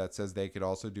lawyer that says they could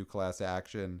also do class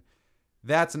action.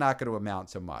 That's not going to amount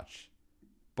to much.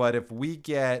 But if we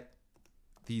get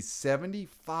these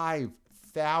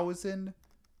 75,000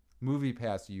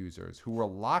 MoviePass users who were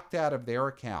locked out of their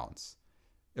accounts,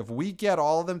 if we get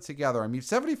all of them together,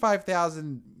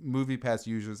 75,000 MoviePass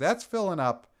users, that's filling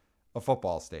up a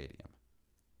football stadium.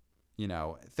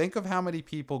 Think of how many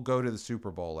people go to the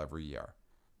Super Bowl every year.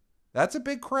 That's a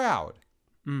big crowd.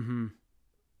 Mm-hmm.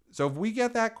 So if we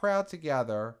get that crowd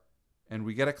together and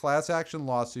we get a class action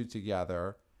lawsuit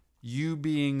together, you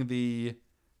being the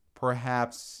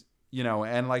perhaps,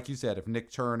 and like you said, if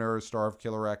Nick Turner, star of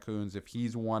Killer Raccoons, if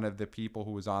he's one of the people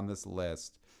who was on this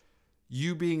list,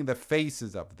 you being the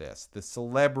faces of this, the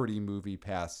celebrity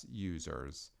MoviePass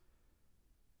users,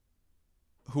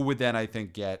 who would then, I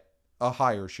think, get a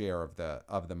higher share of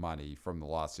the money from the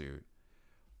lawsuit.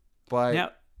 But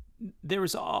now, there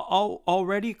was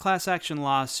already a class action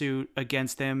lawsuit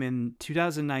against them in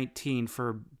 2019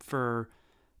 for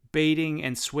baiting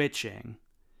and switching,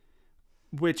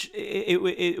 which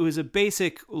it was a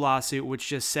basic lawsuit which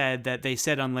just said that they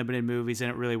said unlimited movies and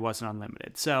it really wasn't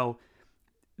unlimited. So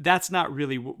that's not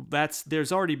really,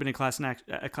 there's already been a class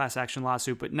action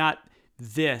lawsuit, but not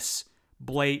this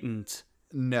blatant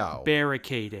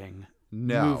barricading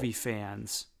movie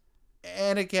fans.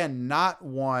 And again, not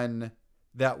one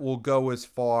that will go as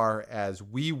far as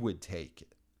we would take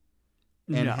it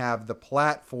and have the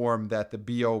platform that the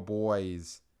B.O.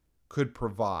 Boys could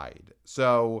provide.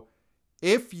 So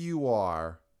if you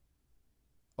are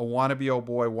a wanna B.O.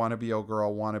 boy, wanna B.O.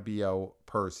 girl, wanna B.O.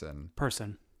 person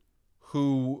Person.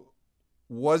 who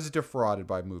was defrauded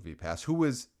by MoviePass, who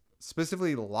was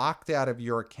specifically locked out of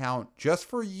your account just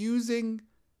for using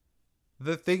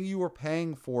the thing you were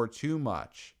paying for too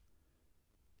much,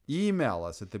 email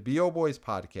us at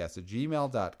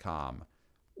theboboyspodcast@gmail.com.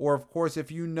 Or, of course,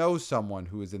 if you know someone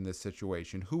who is in this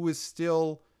situation, who is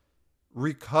still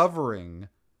recovering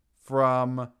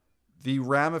from the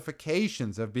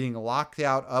ramifications of being locked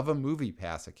out of a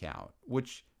MoviePass account,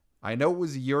 which I know it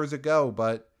was years ago,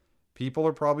 but people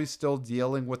are probably still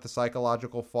dealing with the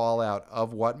psychological fallout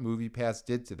of what MoviePass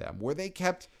did to them, where they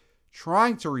kept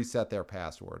trying to reset their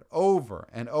password over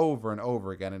and over and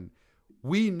over again. And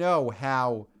we know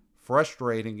how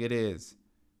frustrating it is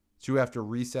to have to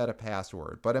reset a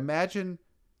password. But imagine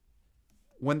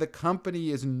when the company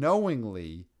is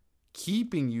knowingly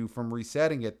keeping you from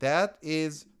resetting it. That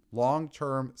is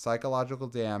long-term psychological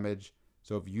damage.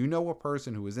 So if you know a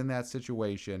person who is in that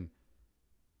situation,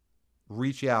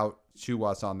 reach out to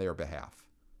us on their behalf.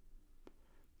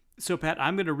 So, Pat,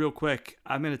 I'm going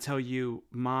to tell you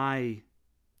my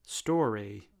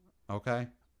story. Okay.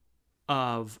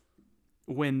 Of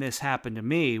when this happened to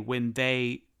me, when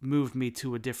they moved me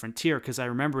to a different tier, because I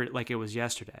remember it like it was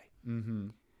yesterday. Mm-hmm.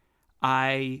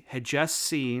 I had just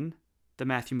seen the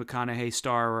Matthew McConaughey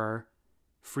starrer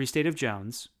Free State of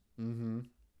Jones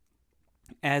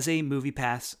as a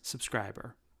MoviePass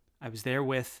subscriber. I was there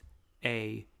with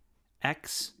a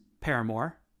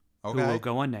ex-paramour who will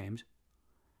go unnamed.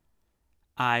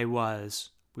 We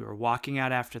were walking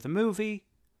out after the movie.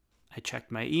 I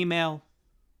checked my email.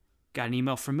 Got an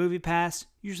email from MoviePass.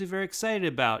 Usually very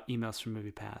excited about emails from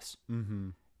MoviePass. Mm-hmm.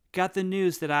 Got the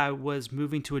news that I was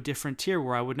moving to a different tier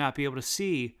where I would not be able to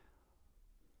see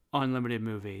unlimited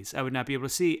movies. I would not be able to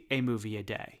see a movie a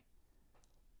day.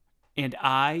 And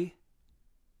I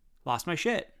lost my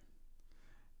shit.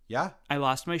 Yeah. I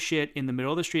lost my shit in the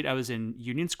middle of the street. I was in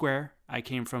Union Square. I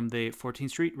came from the 14th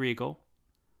Street Regal.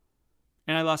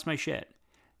 And I lost my shit.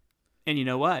 And you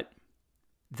know what?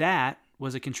 That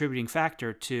was a contributing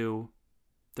factor to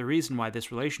the reason why this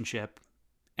relationship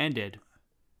ended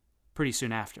pretty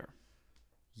soon after.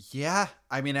 Yeah.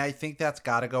 I mean, I think that's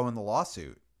got to go in the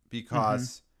lawsuit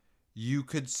because you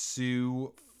could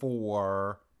sue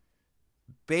for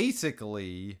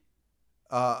basically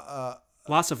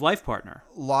loss of life partner.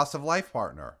 Loss of life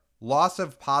partner. Loss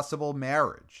of possible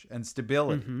marriage and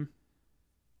stability. Mm-hmm.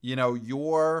 You know,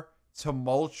 your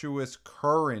tumultuous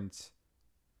current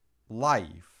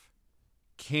life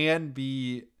can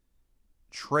be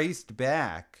traced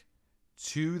back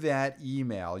to that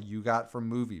email you got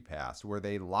from MoviePass where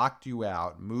they locked you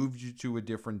out, moved you to a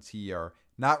different tier,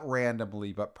 not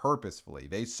randomly, but purposefully.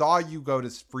 They saw you go to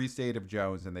Free State of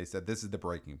Jones and they said, this is the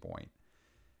breaking point.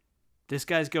 This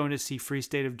guy's going to see Free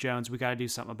State of Jones. We got to do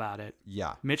something about it.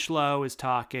 Yeah. Mitch Lowe is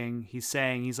talking. He's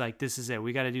like, this is it.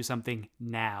 We got to do something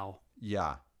now.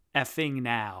 Yeah. Effing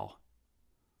now.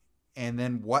 And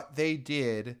then what they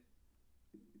did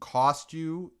cost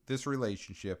you this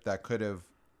relationship that could have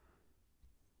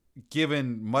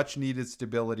given much needed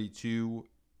stability to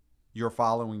your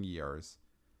following years.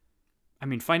 I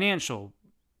mean, financial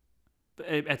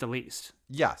at the least.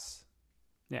 Yes.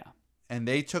 Yeah. And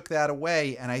they took that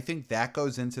away. And I think that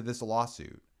goes into this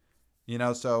lawsuit. You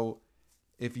know, so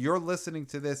if you're listening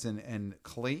to this and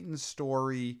Clayton's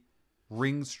story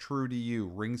rings true to you,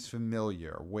 rings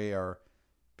familiar, where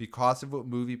because of what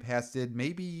MoviePass did,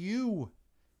 maybe you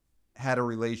had a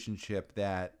relationship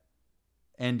that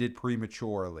ended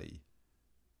prematurely,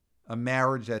 a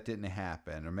marriage that didn't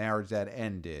happen, a marriage that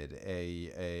ended,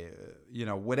 you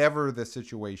know, whatever the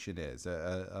situation is, you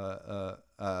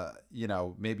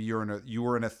know, maybe you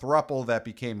were in a throuple that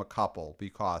became a couple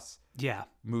because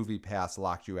MoviePass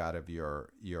locked you out of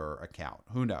your account.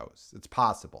 Who knows? It's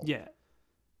possible. Yeah.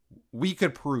 We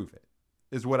could prove it,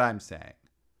 is what I'm saying.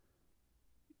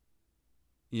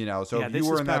 You know, so if you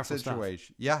were in that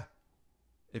situation,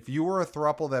 if you were a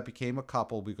throuple that became a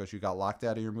couple because you got locked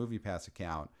out of your MoviePass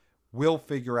account, we'll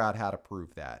figure out how to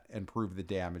prove that and prove the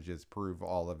damages, prove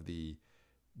all of the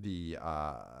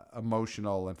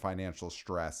emotional and financial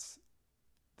stress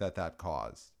that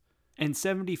caused. And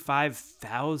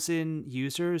 75,000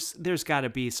 users, there's got to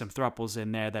be some thruples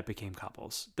in there that became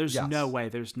couples. There's no way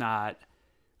there's not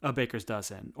a baker's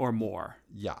dozen or more.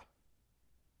 Yeah.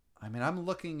 I mean, I'm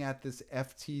looking at this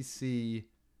FTC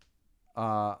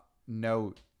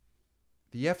note.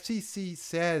 The FTC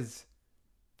says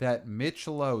that Mitch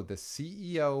Lowe, the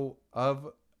CEO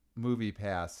of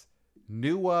MoviePass,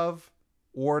 knew of,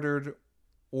 ordered,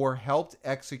 or helped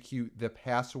execute the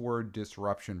password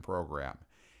disruption program.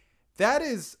 That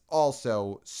is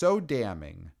also so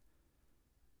damning.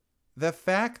 The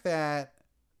fact that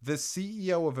the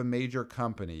CEO of a major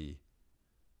company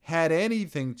had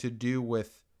anything to do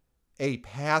with a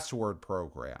password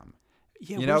program.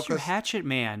 Yeah, You know, where's your because hatchet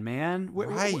man?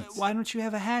 right. Why don't you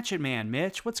have a hatchet man,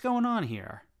 Mitch? What's going on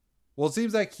here? Well, it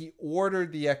seems like he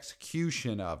ordered the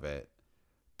execution of it,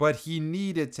 but he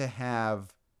needed to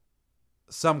have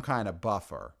some kind of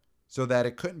buffer so that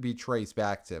it couldn't be traced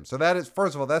back to him. So that is,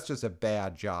 first of all, that's just a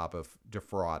bad job of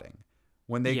defrauding.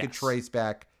 When they could Yes. trace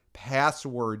back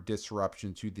password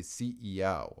disruption to the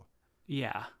CEO.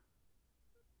 Yeah.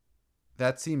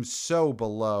 That seems so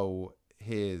below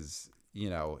his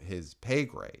pay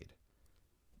grade.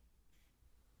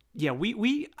 Yeah,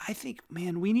 I think,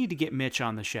 man, we need to get Mitch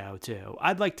on the show too.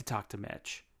 I'd like to talk to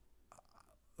Mitch.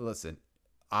 Listen,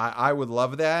 I would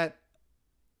love that.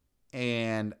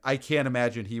 And I can't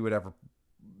imagine he would ever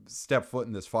step foot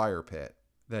in this fire pit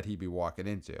that he'd be walking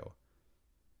into.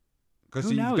 Because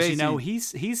Who he's knows?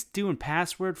 basically, He's doing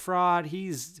password fraud.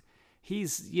 He's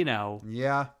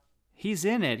yeah, he's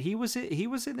in it. He was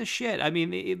in the shit. I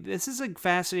mean, this is a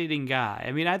fascinating guy.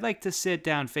 I mean, I'd like to sit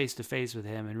down face to face with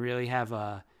him and really have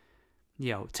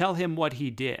tell him what he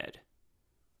did.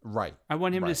 right, I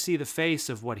want him to right, see the face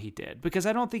of what he did because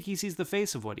I don't think he sees the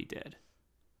face of what he did.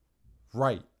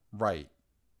 right, right.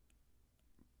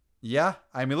 Yeah,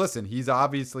 I mean, listen, he's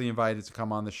obviously invited to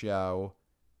come on the show.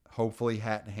 Hopefully,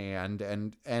 hat in hand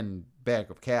and bag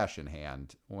of cash in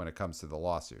hand when it comes to the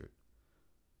lawsuit.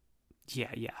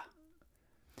 Yeah, yeah.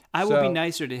 I will be So,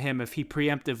 nicer to him if he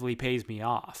preemptively pays me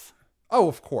off. oh,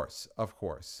 of course, of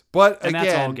course. But And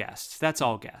that's all again, guests. That's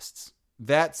all guests.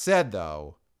 that said,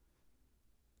 though,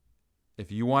 if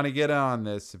you want to get on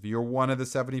this, if you're one of the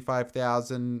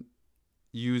 75,000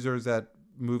 users that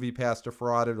MoviePass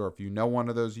defrauded, or if you know one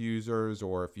of those users,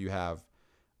 or if you have,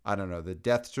 I don't know, the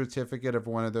death certificate of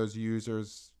one of those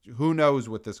users, who knows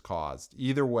what this caused.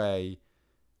 Either way,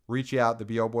 reach out, the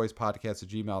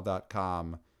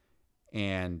boboyspodcast@gmail.com,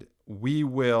 and we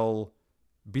will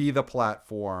be the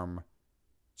platform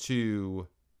to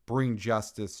bring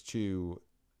justice to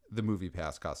the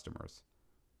MoviePass customers.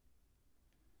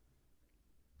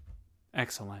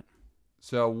 Excellent.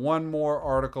 So one more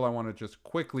article I want to just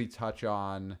quickly touch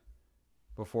on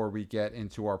before we get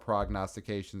into our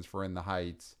prognostications for In the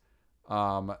Heights.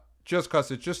 Just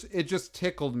because it just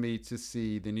tickled me to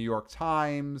see the New York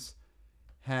Times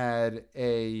had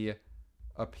a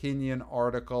opinion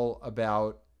article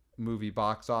about movie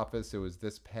box office. It was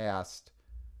this past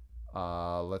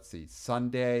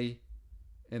Sunday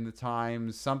in the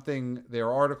Times.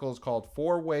 Their article is called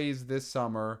 4 Ways This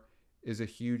Summer is a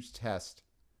Huge Test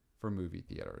for Movie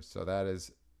Theaters. So that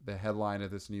is the headline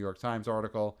of this New York Times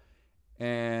article.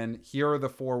 And here are the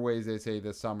 4 ways they say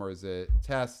this summer is a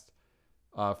test.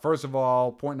 First of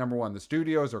all, point number 1, the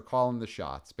studios are calling the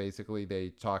shots. Basically, they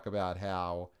talk about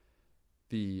how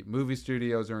the movie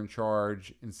studios are in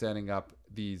charge in setting up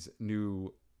these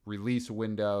new release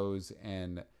windows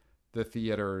and the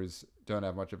theaters don't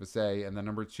have much of a say. And then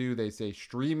number 2, they say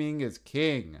streaming is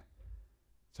king.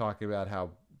 Talking about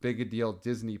how big a deal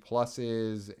Disney Plus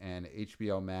is and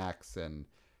HBO Max, and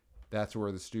that's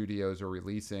where the studios are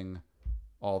releasing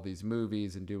all these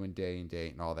movies and doing day and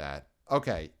date and all that.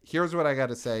 Okay, here's what I got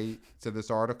to say to this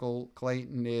article,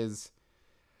 Clayton, is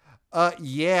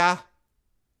yeah.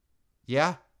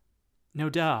 No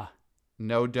duh.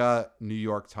 No duh, New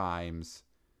York Times.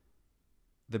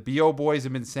 The BO Boys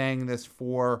have been saying this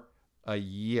for a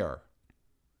year.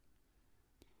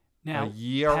 Now, a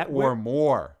year Pat, or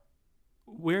more.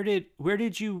 Where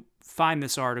did you find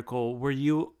this article? Were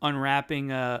you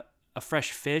unwrapping a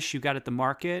fresh fish you got at the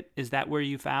market? Is that where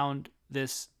you found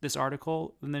this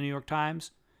article in the New York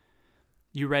Times?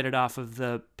 You read it off of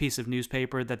the piece of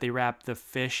newspaper that they wrapped the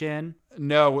fish in?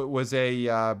 No, it was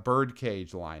a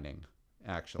birdcage lining,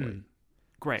 actually.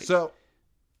 Great. So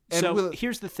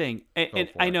here's the thing, and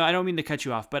I know I don't mean to cut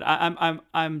you off, but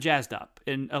I'm jazzed up,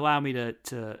 and allow me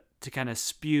to kind of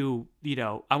spew.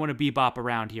 I want to bebop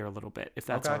around here a little bit, if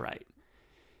that's okay. all right.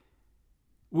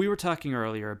 We were talking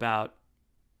earlier about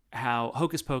how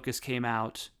Hocus Pocus came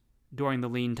out during the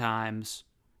lean times,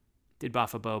 did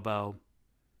Bafa Bobo,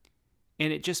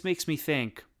 and it just makes me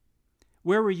think,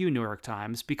 where were you, New York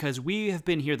Times? Because we have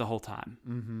been here the whole time.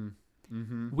 Mm-hmm.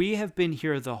 Mm-hmm. We have been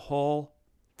here the whole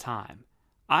time.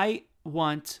 I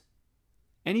want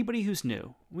anybody who's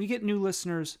new. We get new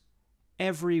listeners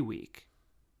every week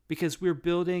because we're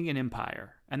building an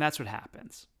empire, and that's what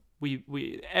happens.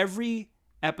 We every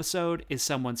episode is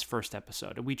someone's first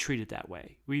episode, and we treat it that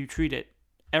way. We treat it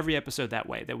every episode that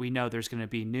way, that we know there's going to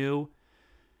be new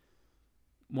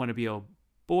wanna-be-o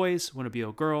boys,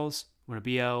 wanna-be-o girls,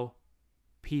 wanna-be-o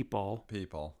people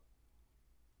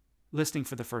listening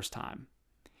for the first time.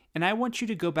 And I want you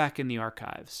to go back in the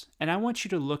archives, and I want you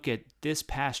to look at this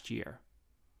past year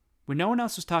when no one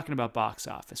else was talking about box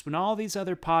office, when all these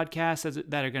other podcasts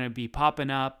that are going to be popping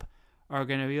up are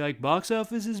going to be like, box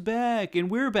office is back and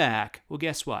we're back. Well,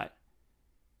 guess what?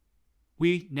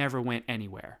 We never went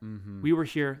anywhere. Mm-hmm. We were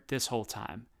here this whole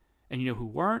time. And you know who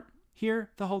weren't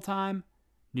here the whole time?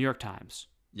 New York Times.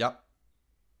 Yep.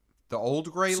 The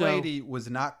Old Gray Lady was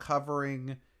not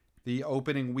covering the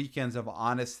opening weekends of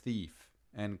Honest Thief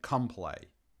and Come Play.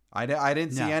 I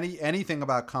didn't see anything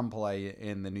about Come Play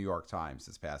in the New York Times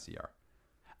this past year.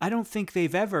 I don't think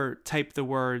they've ever typed the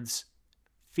words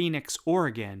Phoenix,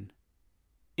 Oregon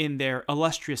in their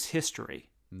illustrious history.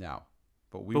 No.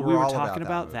 But we were all talking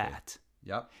about that.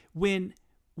 Yep. When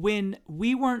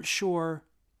we weren't sure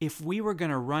if we were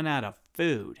going to run out of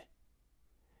food.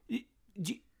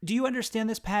 Do you understand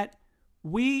this, Pat?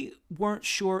 We weren't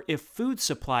sure if food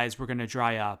supplies were going to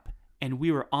dry up, and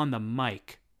we were on the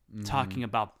mic talking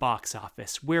about box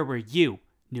office. Where were you,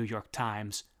 New York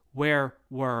Times? Where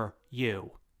were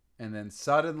you? And then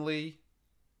suddenly,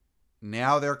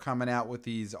 now they're coming out with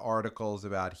these articles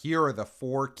about here are the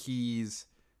 4 keys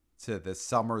to the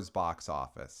summer's box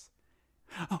office.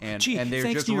 Oh, and thanks,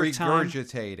 they're just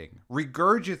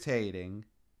regurgitating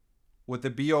what the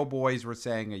B.O. Boys were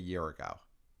saying a year ago.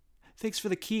 Thanks for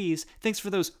the keys. Thanks for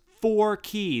those 4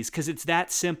 keys, because it's that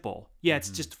simple. Yeah, it's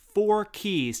just 4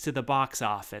 keys to the box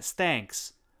office.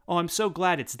 Thanks. Oh, I'm so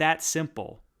glad it's that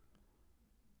simple.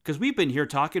 Because we've been here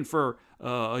talking for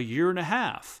a year and a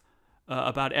half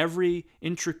about every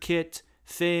intricate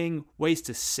thing, ways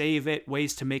to save it,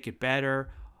 ways to make it better.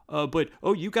 But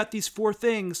you got these 4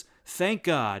 things. Thank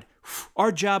God.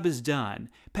 Our job is done.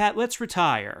 Pat, let's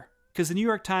retire. Because the New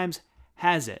York Times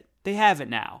has it. They have it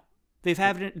now. They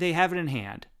have it in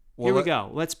hand. Here we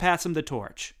go. Let's pass them the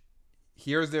torch.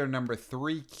 Here's their number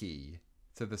 3 key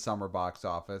to the summer box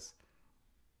office.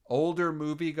 Older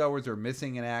moviegoers are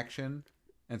missing in action.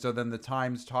 And so then the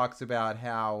Times talks about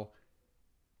how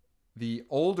the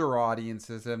older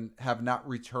audiences have not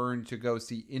returned to go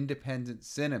see independent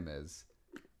cinemas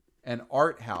and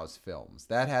art house films.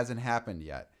 That hasn't happened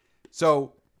yet.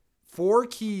 So 4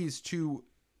 keys to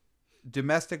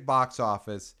domestic box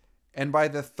office. And by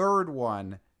the 3rd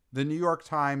one, the New York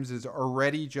Times is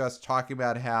already just talking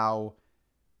about how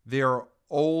their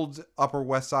old Upper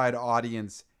West Side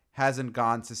audience hasn't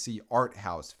gone to see art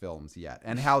house films yet,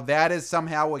 and how that is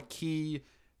somehow a key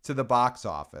to the box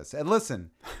office. And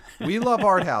listen, we love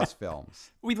art house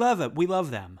films. We love it. We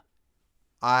love them.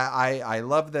 I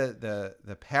love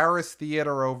the Paris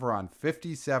Theater over on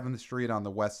 57th Street on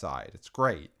the West Side. It's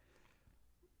great.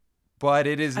 But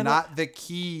it is not the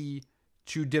key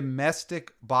to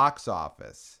domestic box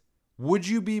office. Would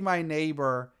You Be My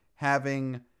Neighbor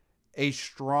having a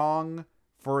strong,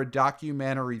 for a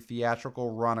documentary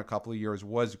theatrical run a couple of years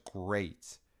was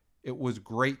great. It was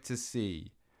great to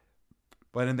see.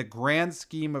 But in the grand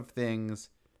scheme of things,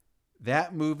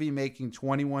 that movie making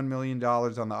 $21 million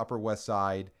on the Upper West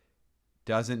Side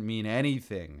doesn't mean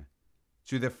anything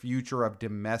to the future of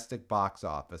domestic box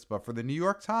office. But for the New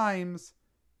York Times,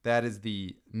 that is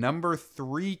the number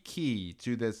 3 key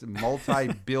to this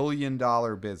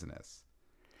multi-billion-dollar business.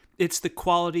 It's the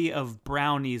quality of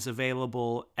brownies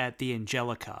available at the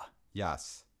Angelica.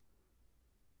 Yes.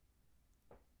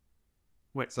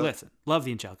 Listen, love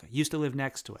the Angelica. Used to live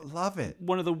next to it. Love it.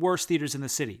 One of the worst theaters in the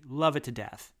city. Love it to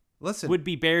death. Listen. Would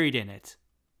be buried in it.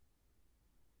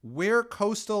 We're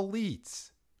coastal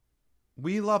elites.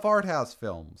 We love art house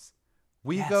films.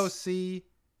 We go see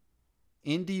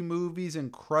indie movies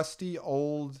in crusty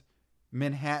old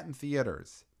Manhattan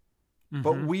theaters. Mm-hmm.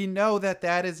 But we know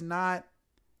that is not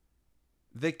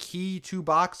the key to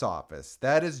box office.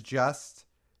 That is just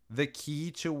the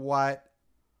key to what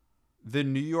the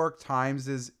New York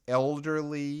Times'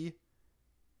 elderly,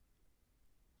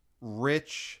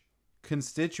 rich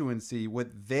constituency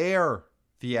with their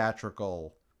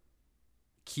theatrical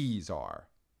keys are.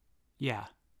 Yeah.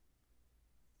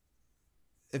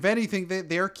 If anything,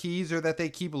 their keys are that they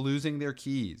keep losing their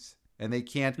keys and they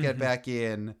can't get back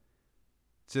in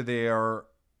to their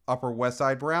Upper West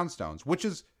Side brownstones, which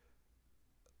is,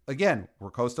 again, we're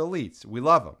coastal elites. We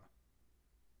love them.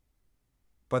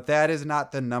 But that is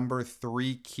not the number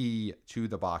 3 key to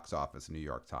the box office, New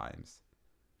York Times.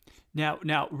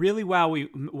 Now, really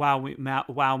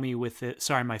wow me with it.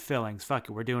 Sorry, my fillings. Fuck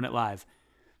it, we're doing it live.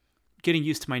 Getting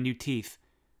used to my new teeth.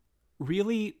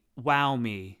 Really wow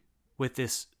me with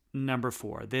this number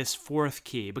 4, this 4th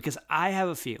key, because I have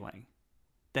a feeling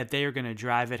that they are going to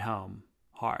drive it home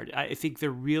hard. I think they're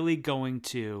really going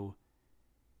to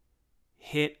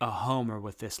hit a homer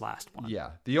with this last one.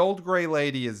 Yeah. The Old Gray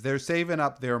Lady they're saving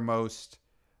up their most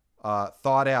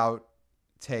thought out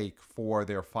take for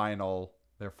their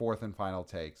fourth and final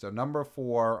take. So number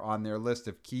 4 on their list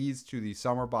of keys to the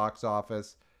summer box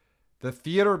office, the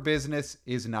theater business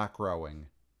is not growing.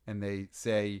 And they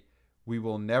say, we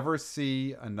will never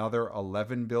see another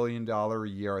 $11 billion a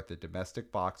year at the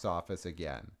domestic box office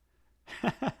again.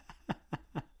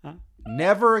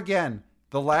 Never again.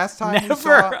 The last time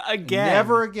Never again.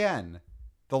 Never again.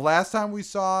 The last time we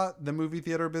saw the movie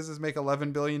theater business make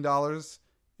 $11 billion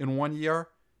in 1 year,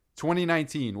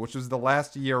 2019, which was the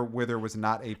last year where there was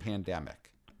not a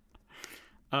pandemic.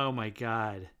 Oh my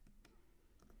God.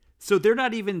 So they're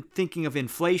not even thinking of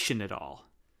inflation at all.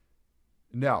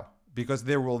 No, because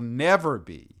there will never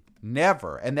be,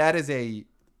 never, and that is a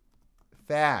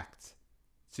fact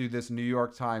to this New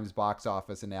York Times box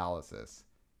office analysis,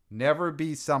 never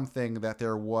be something that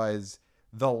there was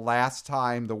the last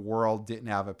time the world didn't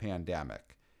have a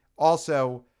pandemic.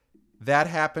 Also, that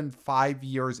happened 5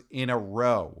 years in a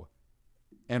row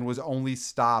and was only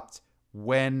stopped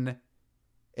when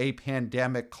a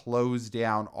pandemic closed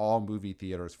down all movie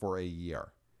theaters for a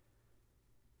year.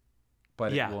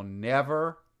 But It will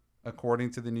never,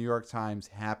 according to the New York Times,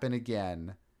 happen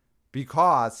again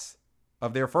because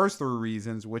of their first 3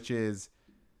 reasons, which is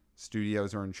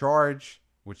studios are in charge,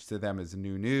 which to them is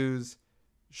new news,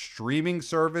 streaming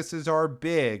services are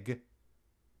big,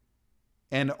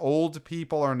 and old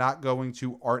people are not going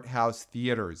to art house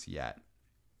theaters yet.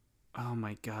 Oh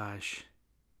my gosh.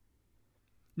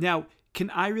 Now, can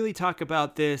I really talk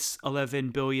about this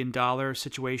 $11 billion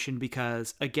situation?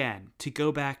 Because, again, to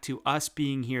go back to us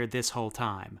being here this whole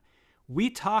time, we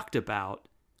talked about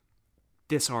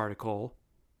this article.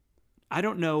 I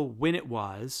don't know when it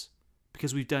was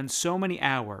because we've done so many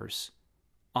hours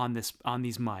on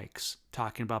these mics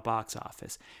talking about box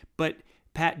office. But,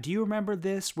 Pat, do you remember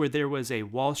this where there was a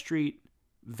Wall Street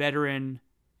veteran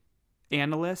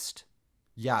analyst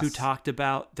who talked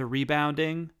about the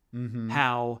rebounding,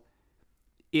 how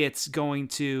it's going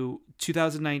to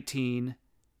 2019.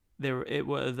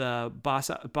 The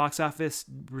box office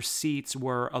receipts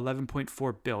were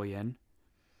 $11.4 billion.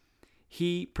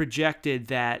 He projected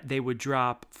that they would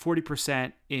drop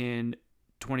 40% in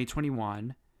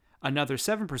 2021, another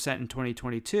 7% in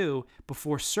 2022,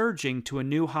 before surging to a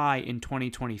new high in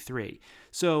 2023.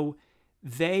 So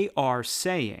they are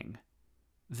saying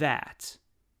that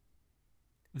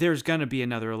there's going to be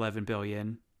another $11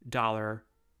 billion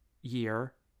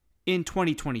year in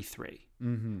 2023,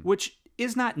 which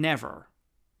is not never.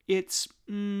 It's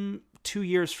 2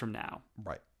 years from now.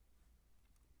 Right.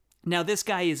 Now, this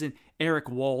guy isn't Eric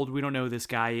Wold. We don't know who this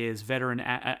guy is. Veteran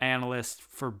analyst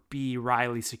for B.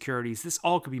 Riley Securities. This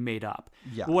all could be made up.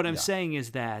 Yeah, but what I'm saying is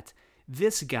that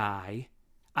this guy,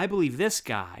 I believe this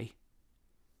guy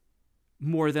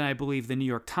more than I believe the New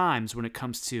York Times when it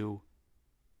comes to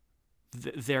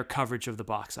their coverage of the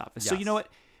box office. Yes. So you know what?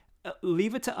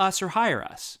 Leave it to us or hire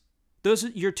us. Those are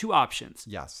your 2 options.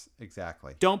 Yes,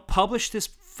 exactly. Don't publish this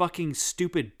fucking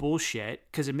stupid bullshit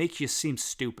because it makes you seem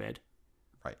stupid.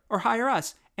 Right. Or hire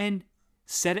us and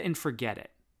set it and forget it.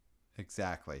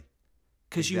 Exactly.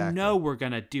 Because you know we're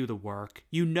going to do the work.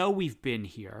 You know we've been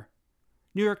here.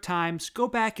 New York Times, go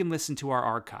back and listen to our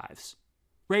archives.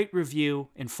 Rate, review,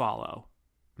 and follow.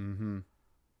 You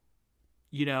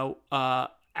know, how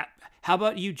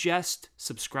about you just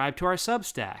subscribe to our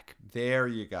Substack? There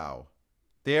you go.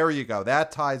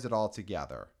 That ties it all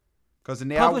together. Because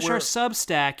now publish our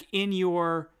Substack in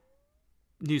your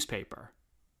newspaper.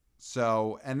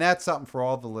 So, and that's something for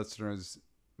all the listeners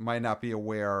might not be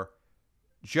aware,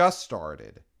 just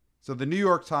started. So the New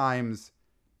York Times,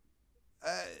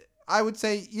 I would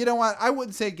say, you know what? I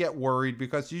wouldn't say get worried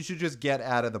because you should just get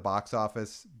out of the box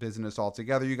office business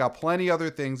altogether. You got plenty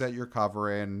other things that you're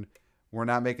covering. We're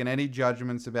not making any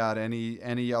judgments about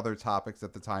any other topics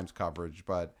at the Times coverage,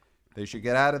 but they should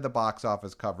get out of the box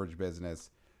office coverage business.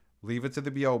 Leave it to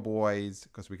the BO boys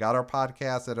because we got our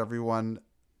podcast that everyone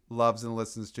loves and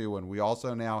listens to, and we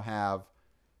also now have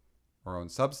our own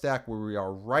Substack where we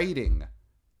are writing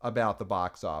about the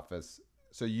box office.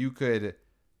 So you could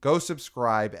go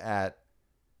subscribe at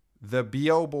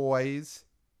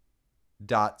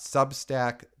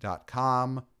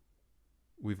theboboys.substack.com.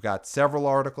 We've got several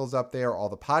articles up there. All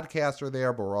the podcasts are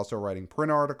there, but we're also writing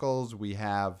print articles. We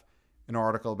have an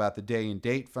article about the day and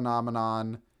date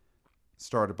phenomenon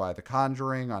started by The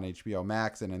Conjuring on HBO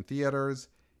Max and in theaters.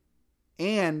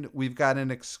 And we've got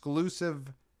an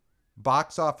exclusive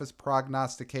box office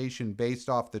prognostication based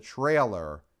off the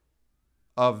trailer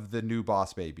of the new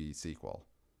Boss Baby sequel.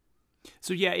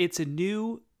 So yeah, it's a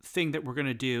new thing that we're going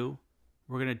to do.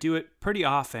 We're going to do it pretty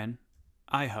often,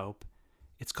 I hope.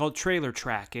 It's called trailer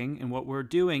tracking. And what we're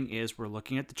doing is we're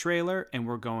looking at the trailer and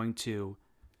we're going to,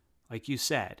 like you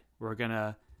said, we're going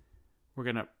to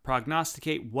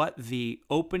prognosticate what the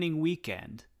opening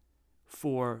weekend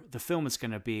for the film is going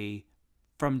to be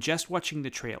from just watching the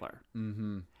trailer.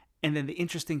 Mm-hmm. And then the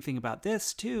interesting thing about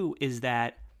this, too, is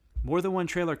that more than one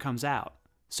trailer comes out.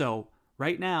 So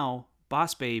right now,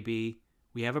 Boss Baby,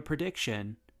 we have a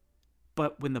prediction.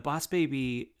 But when the Boss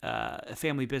Baby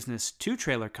Family Business 2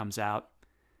 trailer comes out,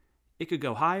 it could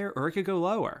go higher or it could go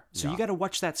lower. So you got to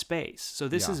watch that space. So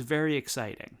this is very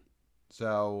exciting.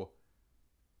 So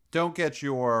don't get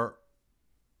your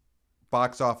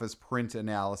box office print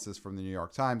analysis from the New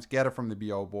York Times. Get it from the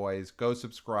BO Boys. Go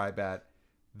subscribe at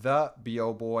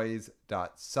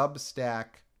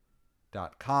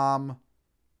theboboys.substack.com.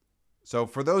 So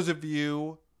for those of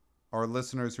you, our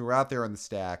listeners who are out there in the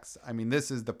stacks, I mean,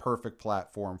 this is the perfect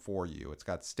platform for you. It's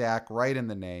got Stack right in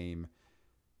the name,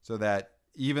 so that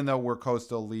even though we're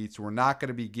coastal elites, we're not going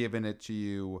to be giving it to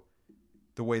you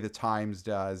the way the Times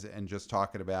does and just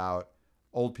talking about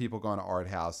old people going to art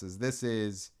houses. This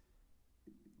is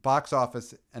box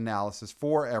office analysis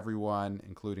for everyone,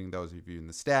 including those of you in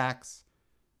the stacks,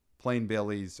 Plain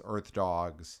Billies, Earth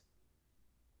Dogs.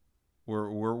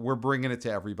 We're bringing it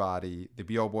to everybody. The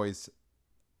BO Boys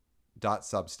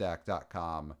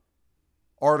 .substack.com.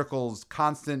 Articles,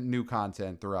 constant new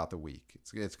content throughout the week.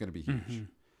 It's going to be huge. Mm-hmm.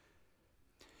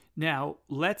 Now,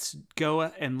 let's go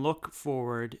and look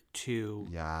forward to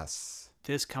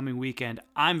this coming weekend.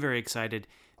 I'm very excited.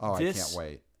 Oh, I can't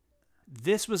wait.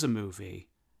 This was a movie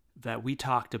that we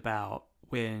talked about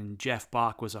when Jeff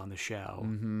Bach was on the show.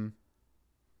 Mm-hmm.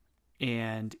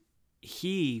 And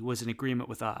he was in agreement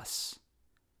with us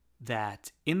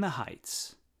that In the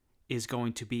Heights is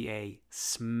going to be a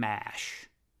smash.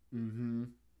 Mm-hmm.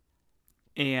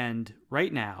 And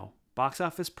right now, Box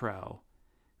Office Pro,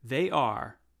 they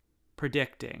are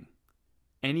predicting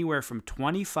anywhere from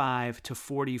 25 to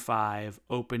 45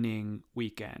 opening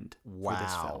weekend for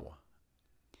this film.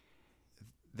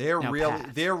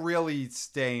 They're really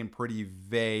staying pretty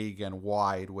vague and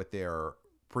wide with their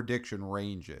prediction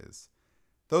ranges.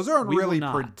 Those aren't really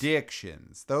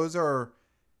predictions. Those are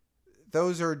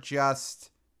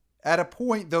just, at a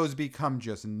point, those become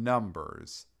just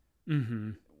numbers.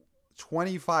 Mm-hmm.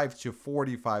 25 to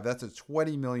 45, that's a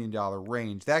 $20 million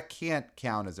range. That can't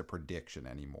count as a prediction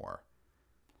anymore.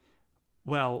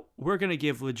 Well, we're going to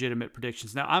give legitimate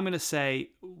predictions. Now, I'm going to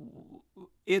say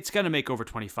it's going to make over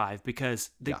 25 because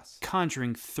The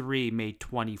Conjuring 3 made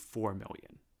 24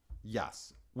 million.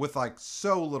 Yes. With like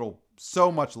so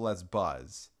much less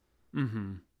buzz.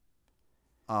 Mm-hmm.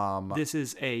 This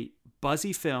is a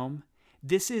buzzy film.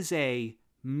 This is a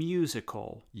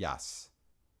musical. Yes.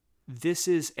 This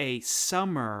is a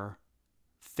summer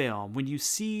film. When you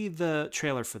see the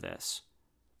trailer for this,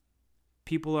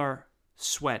 people are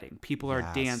sweating. People are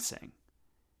dancing.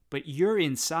 But you're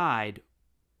inside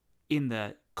in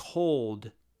the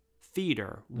cold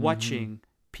theater watching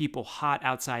people hot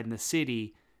outside in the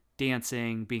city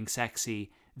dancing, being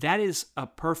sexy. That is a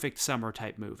perfect summer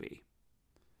type movie.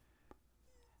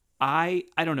 I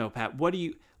don't know, Pat. What do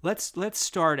you... Let's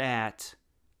start at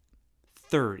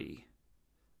 30.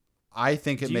 I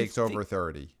think it makes over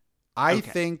 30. I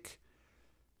think...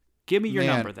 Give me your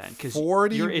number then, because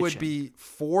 40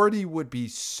 would be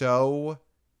so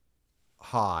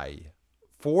high.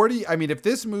 40. I mean, if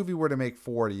this movie were to make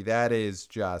 40, that is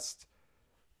just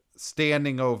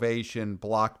standing ovation,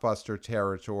 blockbuster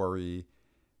territory.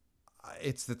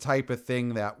 It's the type of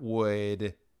thing that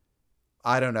would,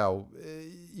 I don't know,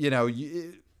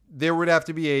 there would have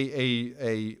to be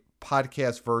a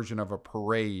podcast version of a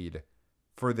parade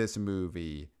for this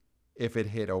movie if it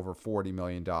hit over $40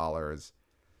 million.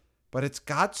 But it's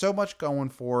got so much going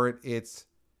for it. It's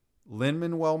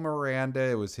Lin-Manuel Miranda.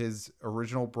 It was his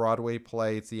original Broadway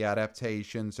play. It's the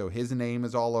adaptation. So his name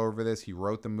is all over this. He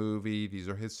wrote the movie. These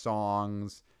are his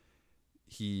songs.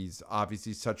 He's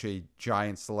obviously such a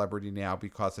giant celebrity now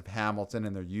because of Hamilton,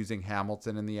 and they're using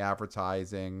Hamilton in the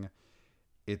advertising.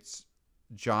 It's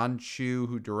John Chu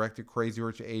who directed Crazy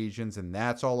Rich Asians, and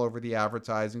that's all over the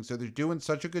advertising. So they're doing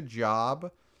such a good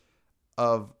job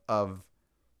of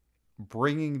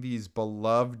bringing these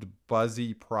beloved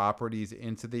buzzy properties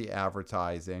into the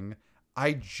advertising.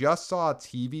 I just saw a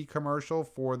TV commercial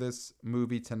for this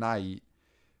movie tonight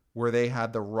where they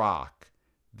had The Rock,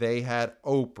 they had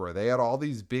Oprah, they had all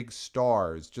these big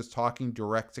stars just talking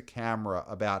direct to camera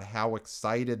about how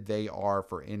excited they are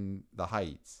for In the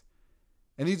Heights.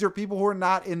 And these are people who are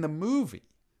not in the movie,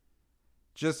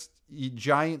 just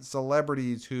giant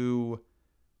celebrities who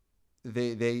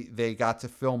they got to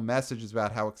film messages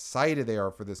about how excited they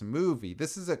are for this movie.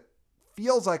 This is a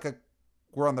feels like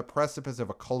we're on the precipice of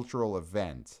a cultural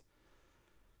event.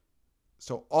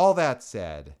 So all that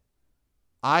said,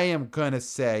 I am going to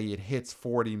say it hits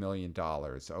 $40 million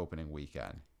opening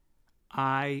weekend.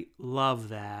 I love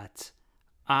that.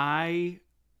 I'm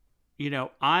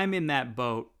in that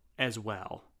boat as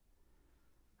well.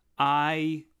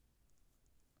 I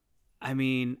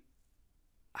mean,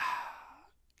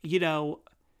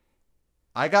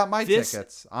 I got my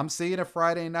tickets. I'm seeing a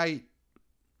Friday night.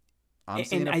 I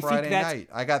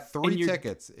got 3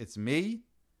 tickets. It's me,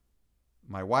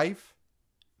 my wife,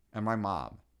 and my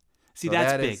mom. See, so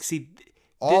that's big.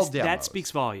 That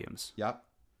speaks volumes. Yep.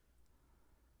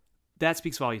 That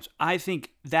speaks volumes. I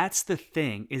think that's the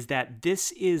thing, is that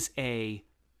this is a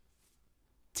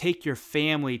take your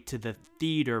family to the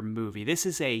theater movie. This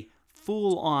is a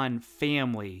full-on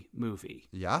family movie.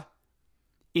 Yeah.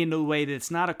 In a way that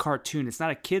it's not a cartoon, it's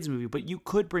not a kid's movie, but you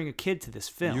could bring a kid to this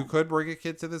film. You could bring a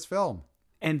kid to this film.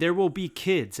 And there will be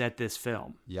kids at this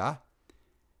film. Yeah.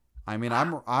 I mean,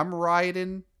 I'm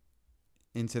riding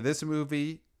into this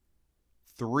movie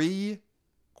 3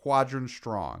 quadrants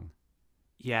strong.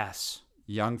 Yes.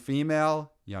 Young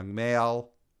female, young male,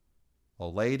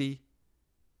 old lady.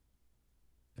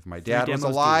 If my dad was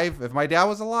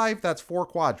alive, that's 4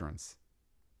 quadrants.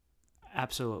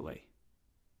 Absolutely.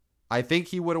 I think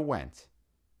he would have went,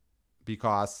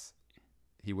 because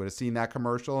he would have seen that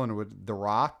commercial and The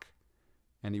Rock,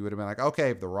 and he would have been like,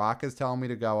 okay, if The Rock is telling me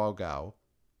to go, I'll go.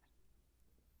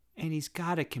 And he's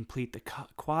got to complete the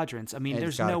quadrants. I mean,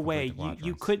 there's no way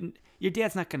you couldn't. Your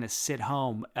dad's not going to sit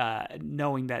home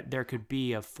knowing that there could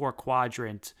be a 4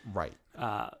 quadrant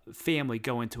family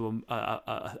go into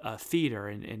a theater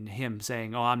and him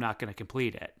saying, "Oh, I'm not going to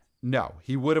complete it." No,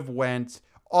 he would have went.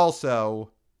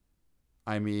 Also,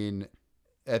 I mean,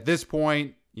 at this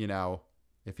point,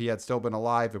 if he had still been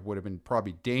alive, it would have been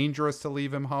probably dangerous to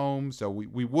leave him home. So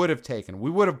we would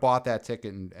have bought that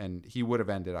ticket, and he would have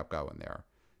ended up going there.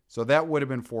 So that would have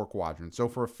been 4 quadrants. So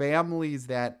for families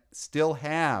that still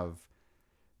have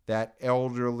that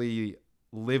elderly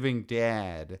living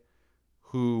dad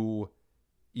who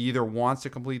either wants to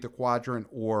complete the quadrant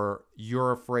or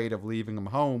you're afraid of leaving him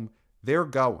home, they're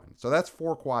going. So that's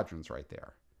 4 quadrants right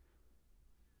there.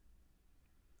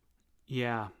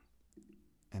 Yeah.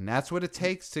 And that's what it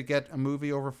takes to get a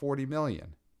movie over 40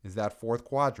 million, is that 4th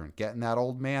quadrant, getting that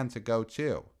old man to go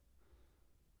too.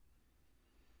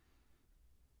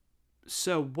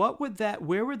 So where would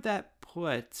that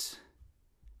put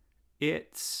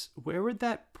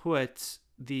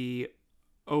the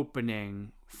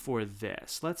opening for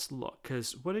this? Let's look,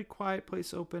 because what did Quiet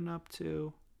Place open up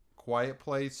to? Quiet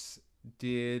Place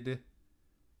did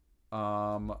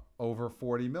over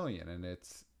 40 million in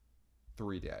its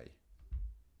 3-day.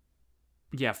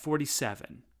 Yeah,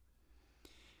 47.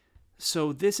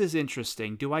 So this is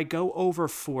interesting. Do I go over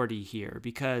 40 here?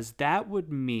 Because that would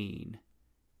mean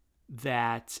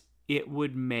that it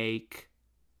would make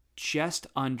just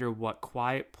under what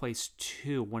Quiet Place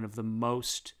 2, one of the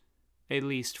most, at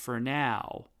least for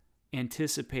now,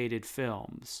 anticipated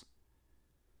films.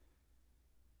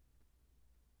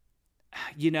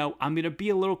 I'm going to be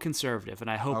a little conservative,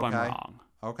 and I hope I'm wrong.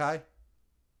 Okay.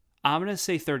 I'm going to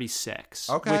say 36,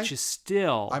 okay, which is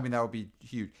still... I mean, that would be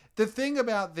huge. The thing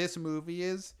about this movie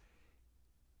is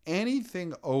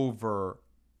anything over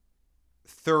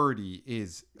 30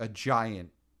 is a giant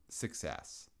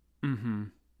success. Mm-hmm.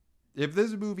 If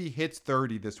this movie hits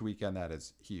 30 this weekend, that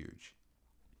is huge.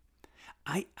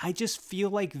 I just feel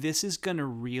like this is going to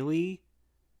really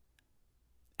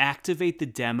activate the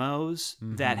demos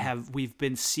that we've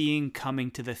been seeing coming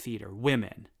to the theater.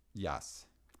 Women. Yes.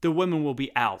 The women will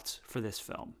be out for this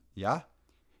film. Yeah.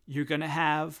 You're going to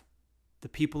have the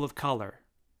people of color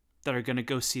that are going to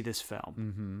go see this film.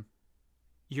 Mm-hmm.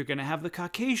 You're going to have the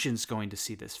Caucasians going to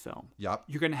see this film. Yep.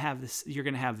 You're going to have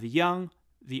the young,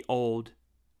 the old,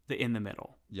 the in the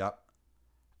middle. Yep.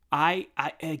 I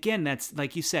again, that's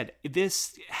like you said,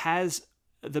 this has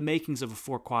the makings of a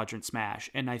 4-quadrant smash.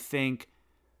 And I think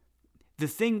the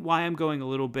thing why I'm going a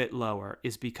little bit lower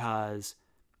is because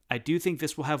I do think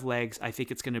this will have legs. I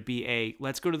think it's going to be a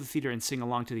let's go to the theater and sing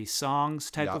along to these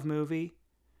songs type of movie.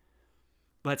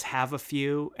 Let's have a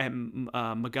few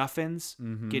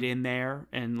MacGuffins, get in there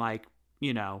and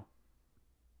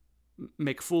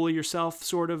make a fool of yourself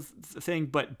sort of thing,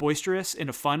 but boisterous in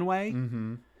a fun way.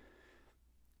 Mm-hmm.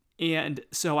 And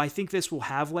so I think this will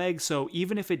have legs. So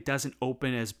even if it doesn't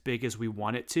open as big as we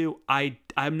want it to,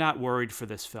 I'm not worried for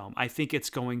this film. I think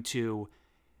it's going to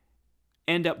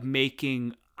end up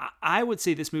making, I would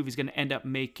say this movie is going to end up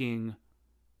making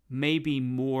maybe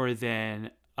more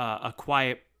than A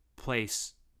Quiet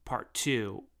Place Part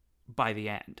 2 by the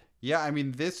end. Yeah, I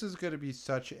mean, this is going to be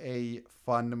such a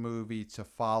fun movie to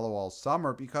follow all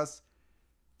summer because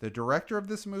the director of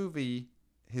this movie,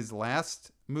 his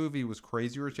last movie was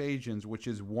Crazy Rich Asians, which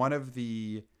is one of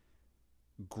the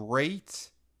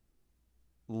great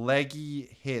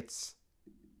leggy hits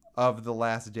of the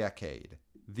last decade.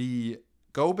 The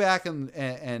Go back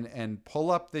and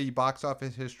pull up the box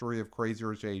office history of Crazy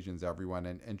Rich Asians, everyone,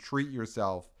 and treat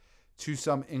yourself to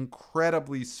some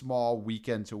incredibly small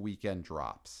weekend to weekend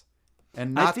drops.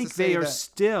 And I not to think say they are that,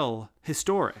 still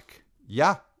historic.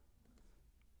 yeah,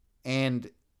 and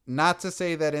not to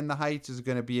say that In the Heights is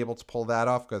going to be able to pull that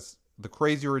off, because the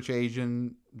Crazy Rich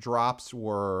Asian drops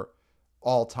were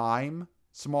all time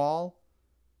small,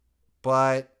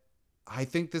 but I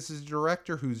think this is a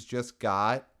director who's just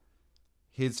got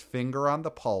his finger on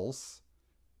the pulse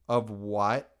of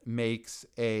what makes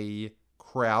a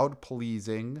crowd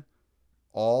pleasing,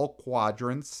 all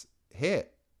quadrants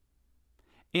hit.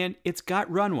 And it's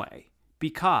got runway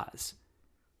because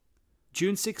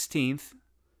June 16th,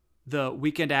 the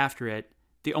weekend after it,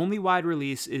 the only wide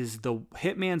release is The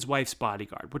Hitman's Wife's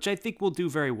Bodyguard, which I think will do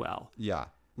very well. Yeah.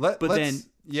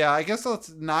 I guess let's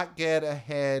not get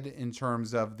ahead in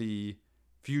terms of the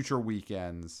future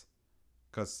weekends,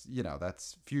 because,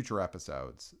 that's future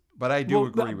episodes. But I do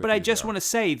agree with you. But I just there. want to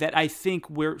say that I think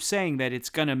we're saying that it's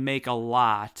going to make a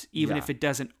lot, even if it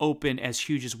doesn't open as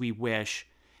huge as we wish.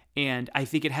 And I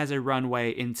think it has a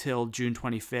runway until June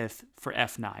 25th for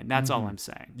F9. That's all I'm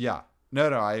saying. Yeah. No,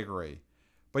 I agree.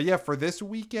 But yeah, for this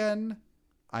weekend,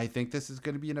 I think this is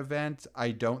going to be an event.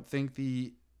 I don't think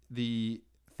the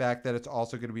fact that it's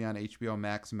also going to be on HBO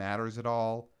Max matters at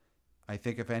all. I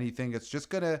think if anything, it's just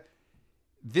going to...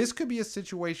 This could be a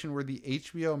situation where the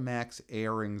HBO Max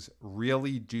airings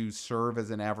really do serve as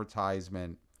an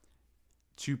advertisement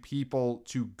to people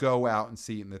to go out and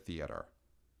see it in the theater.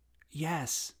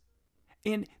 Yes.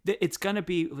 And it's going to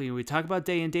be, we talk about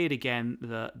day and date again,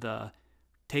 the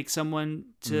take someone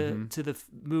to the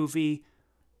movie,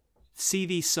 see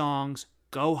these songs,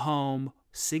 go home,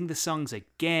 sing the songs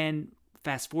again,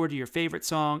 fast forward to your favorite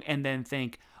song, and then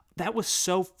think, that was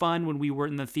so fun when we were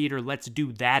in the theater, let's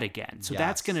do that again. So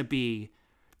that's going to be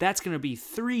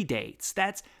 3 dates.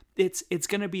 It's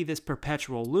going to be this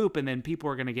perpetual loop, and then people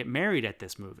are going to get married at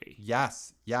this movie.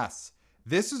 Yes.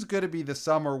 This is going to be the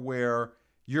summer where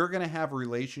you're going to have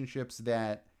relationships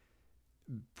that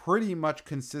pretty much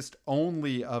consist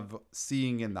only of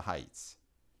seeing In the Heights.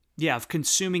 Yeah, of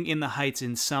consuming In the Heights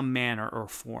in some manner or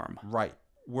form. Right.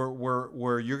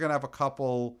 Where you're going to have a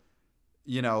couple,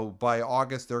 by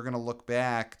August, they're going to look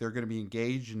back. They're going to be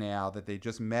engaged now that they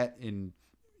just met in,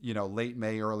 late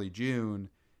May, early June.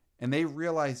 And they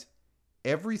realize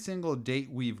every single date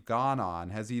we've gone on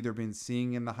has either been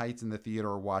seeing In the Heights in the theater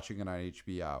or watching it on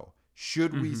HBO.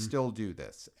 Should we still do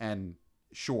this? And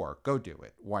sure, go do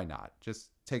it. Why not? Just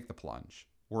take the plunge.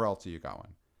 Where else are you going?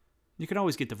 You can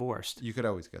always get divorced. You could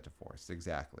always get divorced.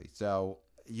 Exactly. So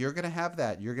you're going to have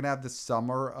that. You're going to have the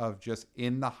summer of just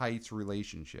In the Heights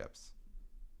relationships,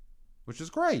 which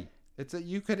is great.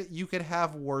 You could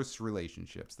have worse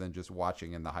relationships than just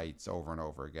watching In the Heights over and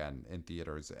over again in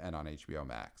theaters and on HBO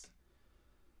Max.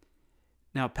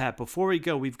 Now, Pat, before we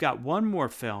go, we've got one more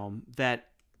film that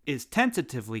is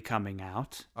tentatively coming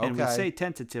out. Okay. And we say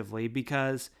tentatively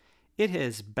because it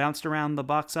has bounced around the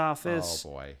box office. Oh,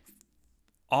 boy.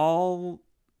 All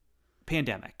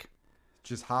pandemic.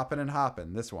 Just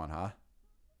hopping. This one, huh?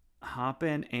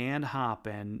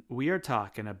 Hopping. We are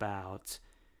talking about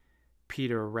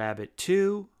Peter Rabbit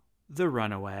 2, The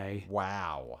Runaway.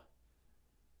 Wow.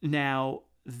 Now,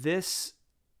 this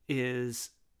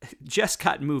is... just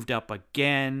got moved up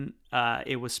again.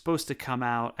 It was supposed to come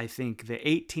out, I think, the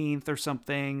 18th or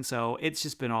something. So it's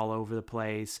just been all over the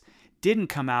place. Didn't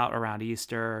come out around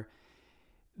Easter.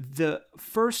 The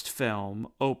first film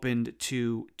opened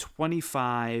to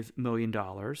 $25 million.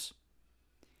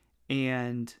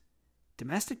 And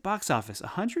domestic box office,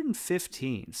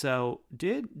 115. So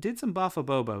did some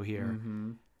buffa-bobo here.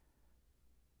 Mm-hmm.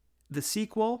 The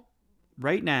sequel,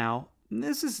 right now,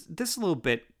 this is a little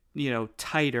bit...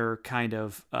 tighter kind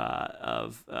of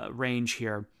range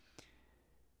here.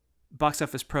 Box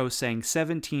Office Pro saying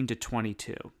 17 to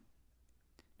 22.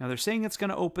 Now they're saying it's going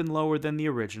to open lower than the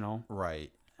original.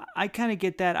 Right. I kind of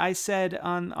get that. I said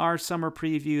on our summer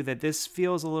preview that this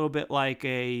feels a little bit like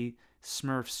a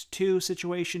Smurfs 2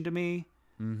 situation to me.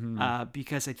 Mm-hmm.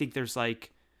 Because I think there's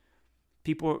like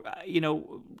people,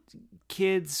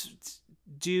 kids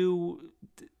do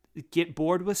get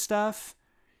bored with stuff.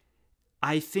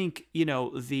 I think,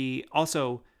 the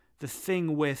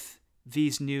thing with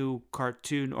these new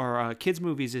cartoon or kids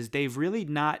movies is they've really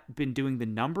not been doing the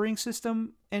numbering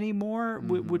system anymore,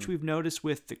 which we've noticed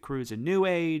with The Cruise a New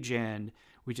Age, and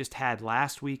we just had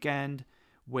last weekend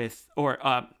with, or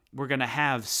we're going to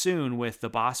have soon with The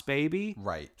Boss Baby,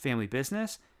 Right. Family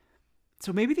Business.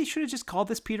 So maybe they should have just called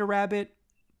this Peter Rabbit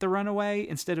The Runaway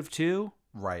instead of 2.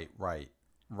 Right.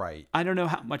 I don't know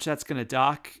how much that's going to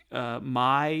dock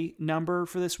my number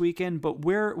for this weekend, but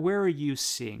where are you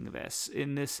seeing this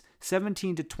in this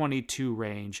 17 to 22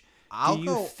 range?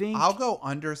 I'll go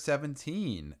under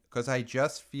 17 because I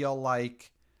just feel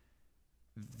like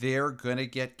they're gonna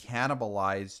get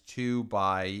cannibalized too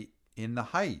by In the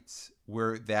Heights,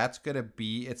 where that's gonna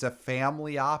be, it's a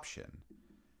family option.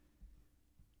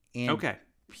 And okay.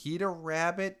 Peter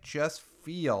Rabbit just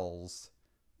feels,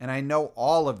 and I know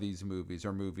all of these movies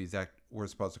are movies that were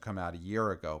supposed to come out a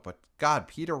year ago, but God,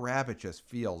 Peter Rabbit just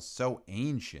feels so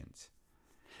ancient.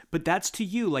 But that's to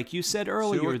you, like you said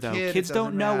earlier, though. Kids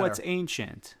don't know what's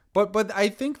ancient. But I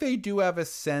think they do have a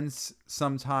sense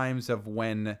sometimes of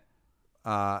when,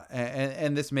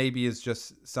 and this maybe is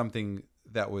just something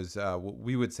that was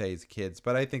we would say as kids,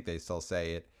 but I think they still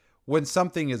say it, when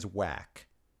something is whack.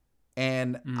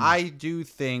 And I do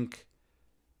think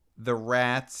the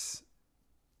rats,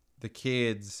 the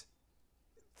kids,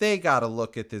 they got to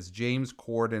look at this James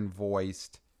Corden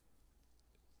voiced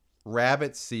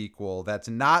Rabbit sequel that's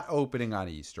not opening on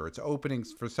Easter. It's opening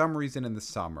for some reason in the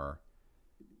summer.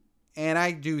 And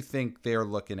I do think they're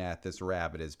looking at this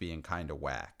Rabbit as being kind of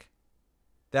whack.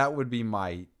 That would be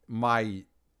my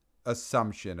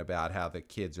assumption about how the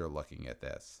kids are looking at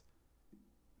this.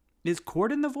 Is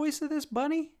Corden the voice of this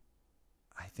bunny?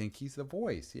 I think he's the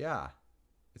voice, yeah.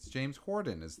 It's James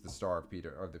Corden is the star of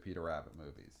the Peter Rabbit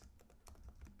movies.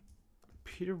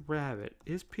 Peter Rabbit.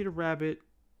 Is Peter Rabbit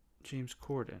James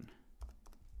Corden?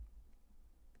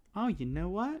 Oh, you know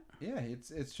what? Yeah,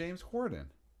 it's James Corden.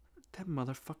 That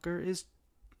motherfucker is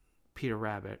Peter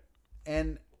Rabbit.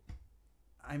 And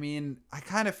I mean, I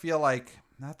kind of feel like,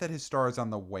 not that his star is on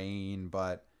the wane,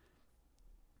 but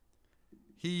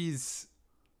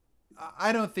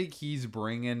I don't think he's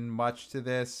bringing much to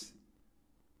this.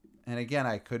 And again,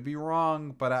 I could be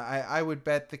wrong, but I would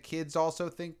bet the kids also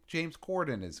think James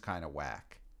Corden is kind of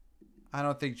whack. I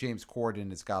don't think James Corden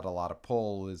has got a lot of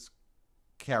pull. His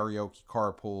karaoke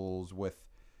carpools with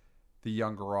the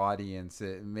younger audience,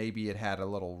 maybe it had a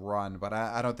little run, but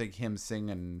I don't think him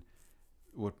singing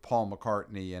with Paul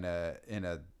McCartney in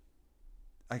a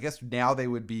I guess now they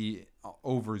would be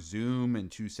over Zoom in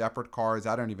 2 separate cars.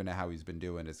 I don't even know how he's been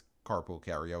doing his carpool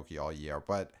karaoke all year,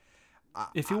 but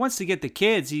if he wants to get the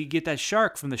kids, he get that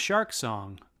shark from the Shark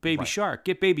song, Baby Shark.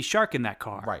 Get Baby Shark in that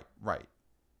car. Right.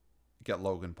 Get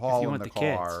Logan Paul in the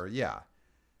car. Kids. Yeah.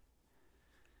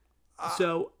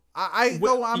 So I'm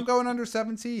going under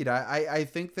 17. I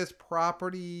think this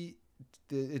property,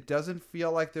 it doesn't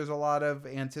feel like there's a lot of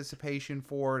anticipation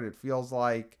for it. It feels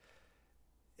like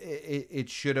it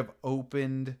should have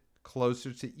opened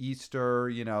closer to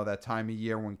Easter, that time of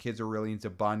year when kids are really into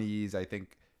bunnies. I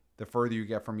think the further you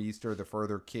get from Easter, the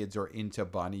further kids are into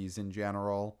bunnies in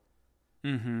general.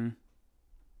 Mm-hmm.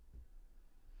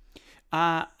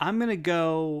 I'm going to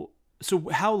go... So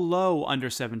how low under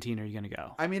 17 are you going to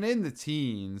go? I mean, in the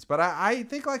teens, but I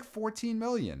think like 14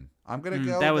 million. I'm going to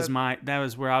go... That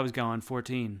was where I was going,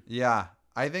 14. Yeah.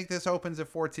 I think this opens at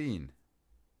 14.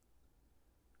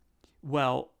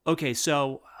 Well, okay,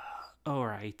 so... all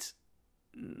right.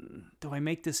 Do I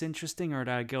make this interesting or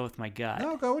do I go with my gut?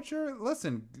 No, go with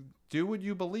listen, do what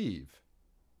you believe.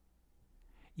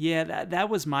 Yeah, that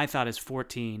was my thought is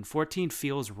 14. 14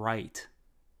 feels right.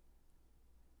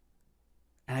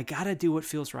 And I gotta do what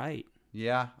feels right.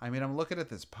 Yeah, I mean, I'm looking at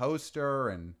this poster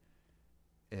and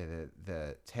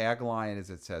the tagline is,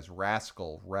 it says,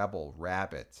 Rascal, Rebel,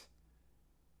 Rabbit,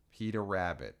 Peter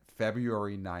Rabbit,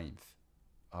 February 9th.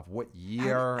 Of what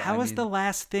year? How is the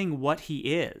last thing what he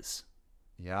is?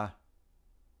 Yeah.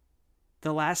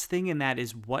 The last thing in that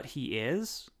is what he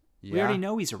is? Yeah. We already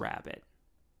know he's a rabbit.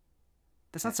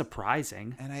 That's not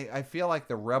surprising. And I feel like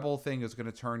the rebel thing is going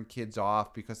to turn kids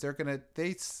off because they're going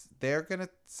to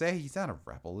say he's not a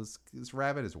rebel. His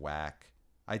rabbit is whack.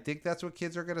 I think that's what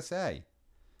kids are going to say.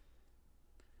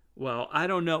 Well, I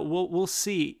don't know. We'll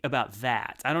see about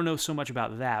that. I don't know so much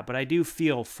about that, but I do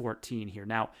feel 14 here.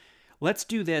 Now, let's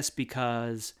do this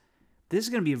because this is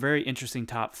going to be a very interesting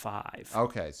top 5.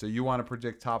 Okay, so you want to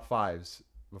predict top 5s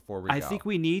before we go? I think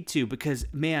we need to because,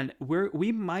 man,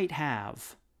 we might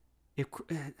have...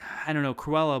 I don't know,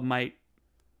 Cruella might,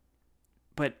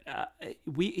 but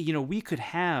we could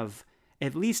have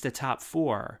at least a top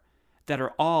 4 that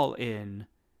are all in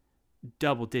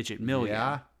double-digit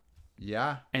million.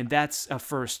 Yeah. And that's a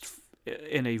first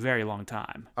in a very long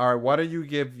time. All right, why don't you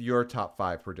give your top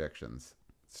 5 predictions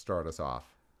start us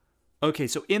off. Okay,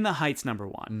 so In the Heights, number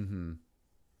 1. Mm-hmm.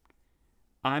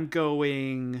 I'm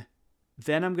going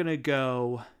to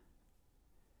go.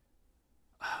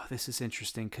 Oh, this is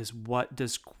interesting because what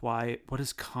does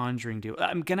Conjuring do?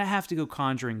 I'm gonna have to go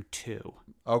Conjuring 2.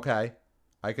 Okay,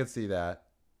 I could see that.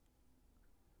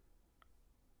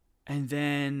 And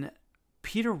then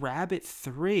Peter Rabbit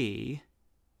 3.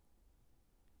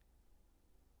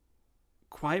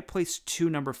 Quiet Place 2,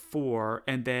 number 4,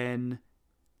 and then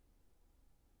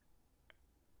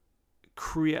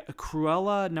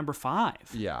Cruella, number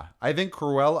 5. Yeah, I think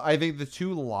Cruella. I think the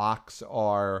two locks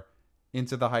are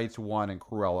Into the Heights 1 and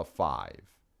Cruella 5.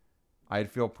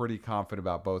 I'd feel pretty confident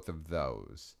about both of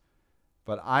those,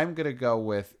 but I'm gonna go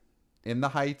with In the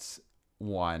Heights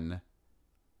 1.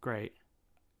 Great.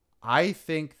 I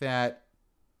think that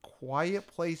Quiet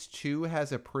Place 2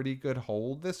 has a pretty good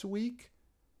hold this week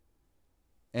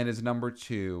and is number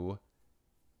 2.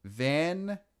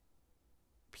 Then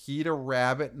Peter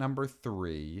Rabbit, number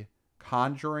 3.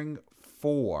 Conjuring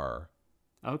 4.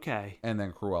 Okay. And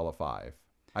then Cruella 5.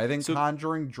 I think So,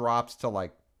 Conjuring drops to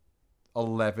like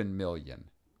 11 million.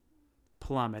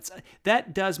 plummets.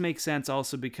 That does make sense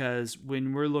also because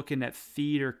when we're looking at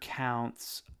theater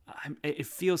counts, it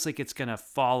feels like it's going to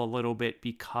fall a little bit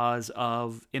because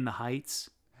of In the Heights.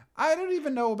 I don't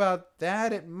even know about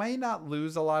that. It may not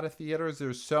lose a lot of theaters.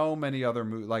 There's so many other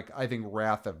movies, like I think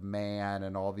Wrath of Man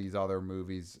and all these other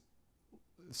movies.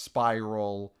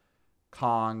 Spiral,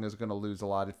 Kong is going to lose a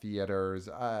lot of theaters.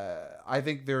 I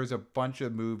think there's a bunch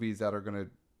of movies that are going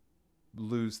to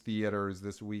lose theaters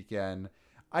this weekend.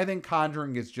 I think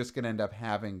Conjuring is just going to end up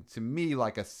having, to me,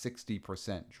 like a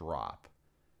 60% drop.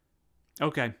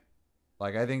 Okay.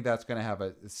 Like, I think that's going to have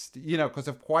because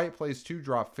if Quiet Place 2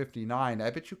 dropped 59, I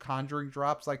bet you Conjuring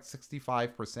drops like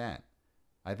 65%.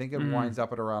 I think it winds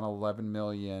up at around 11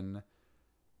 million.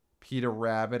 Peter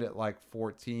Rabbit at like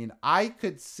 14. I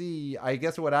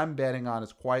guess what I'm betting on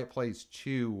is Quiet Place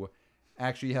 2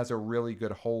 actually has a really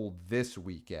good hold this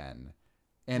weekend.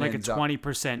 And like a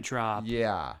 20% drop.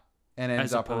 Yeah. And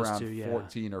ends up around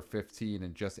 14 or 15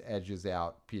 and just edges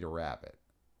out Peter Rabbit.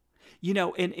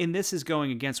 And this is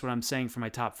going against what I'm saying for my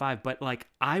top 5, but like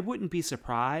I wouldn't be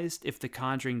surprised if The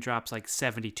Conjuring drops like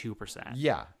 72%.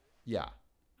 Yeah. Yeah.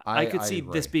 I could see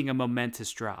agree. this being a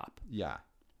momentous drop. Yeah.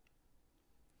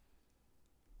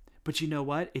 But you know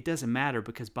what? It doesn't matter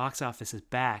because box office is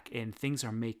back and things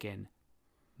are making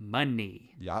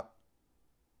money. Yep.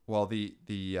 Well, the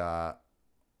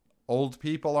old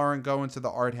people aren't going to the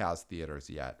art house theaters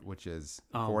yet, which is,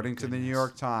 according to the New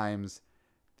York Times,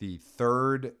 the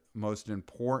third most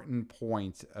important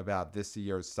point about this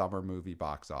year's summer movie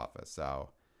box office. So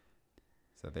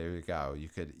there you go.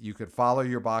 You could follow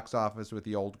your box office with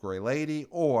the old gray lady,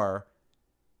 or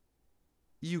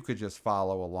you could just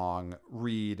follow along,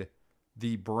 read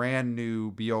the brand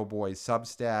new B.O. Boys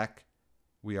Substack.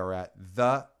 We are at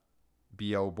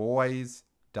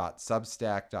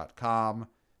theboboys.substack.com.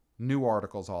 New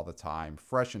articles all the time,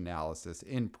 fresh analysis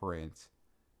in print.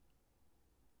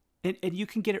 And you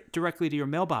can get it directly to your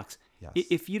mailbox. Yes.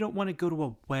 If you don't want to go to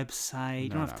a website, you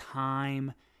don't have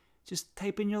time, just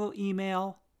type in your little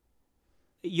email.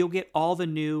 You'll get all the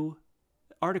new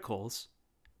articles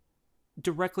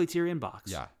directly to your inbox.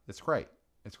 Yeah, it's great.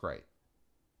 It's great.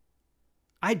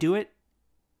 I do it.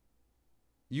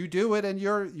 You do it, and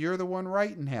you're the one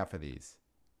writing half of these,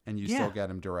 and you Yeah. still get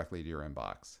them directly to your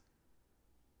inbox.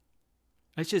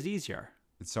 It's just easier.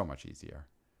 It's so much easier.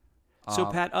 So,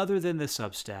 Pat, other than the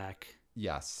Substack,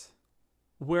 yes,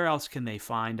 where else can they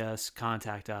find us,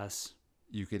 contact us?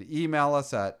 you could email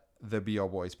us at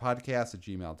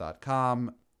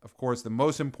theboboyspodcast@gmail.com. Of course, the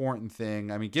most important thing,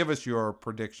 give us your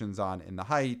predictions on In the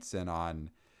Heights and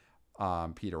on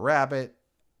Peter Rabbit.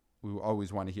 We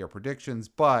always want to hear predictions,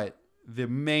 but the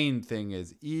main thing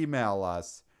is email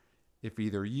us if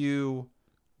either you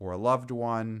or a loved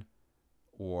one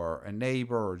or a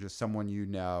neighbor or just someone you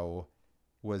know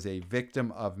was a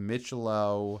victim of Mitch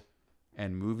Lowe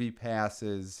and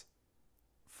MoviePass's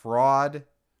fraud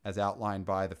as outlined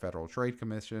by the Federal Trade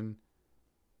Commission.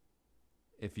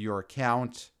 If you were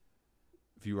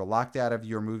locked out of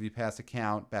your MoviePass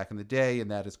account back in the day and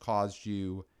that has caused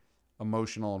you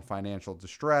emotional and financial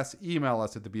distress, email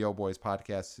us at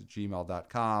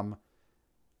theboboyspodcast@gmail.com.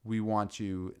 We want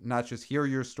to not just hear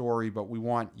your story, but we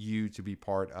want you to be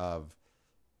part of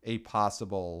a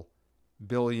possible $1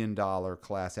 billion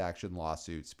class action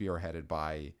lawsuit spearheaded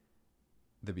by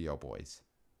the B.O. Boys.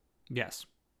 Yes.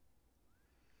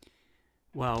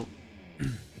 Well,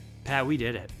 Pat, we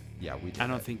did it. Yeah, we did. I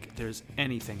don't think there's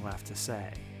anything left to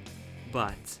say.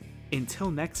 But until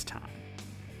next time,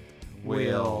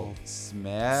 will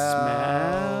smell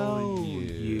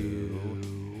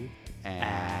you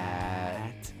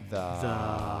at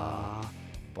the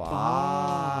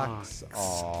box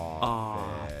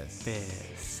office.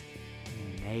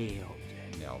 Nailed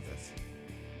it. Nailed it.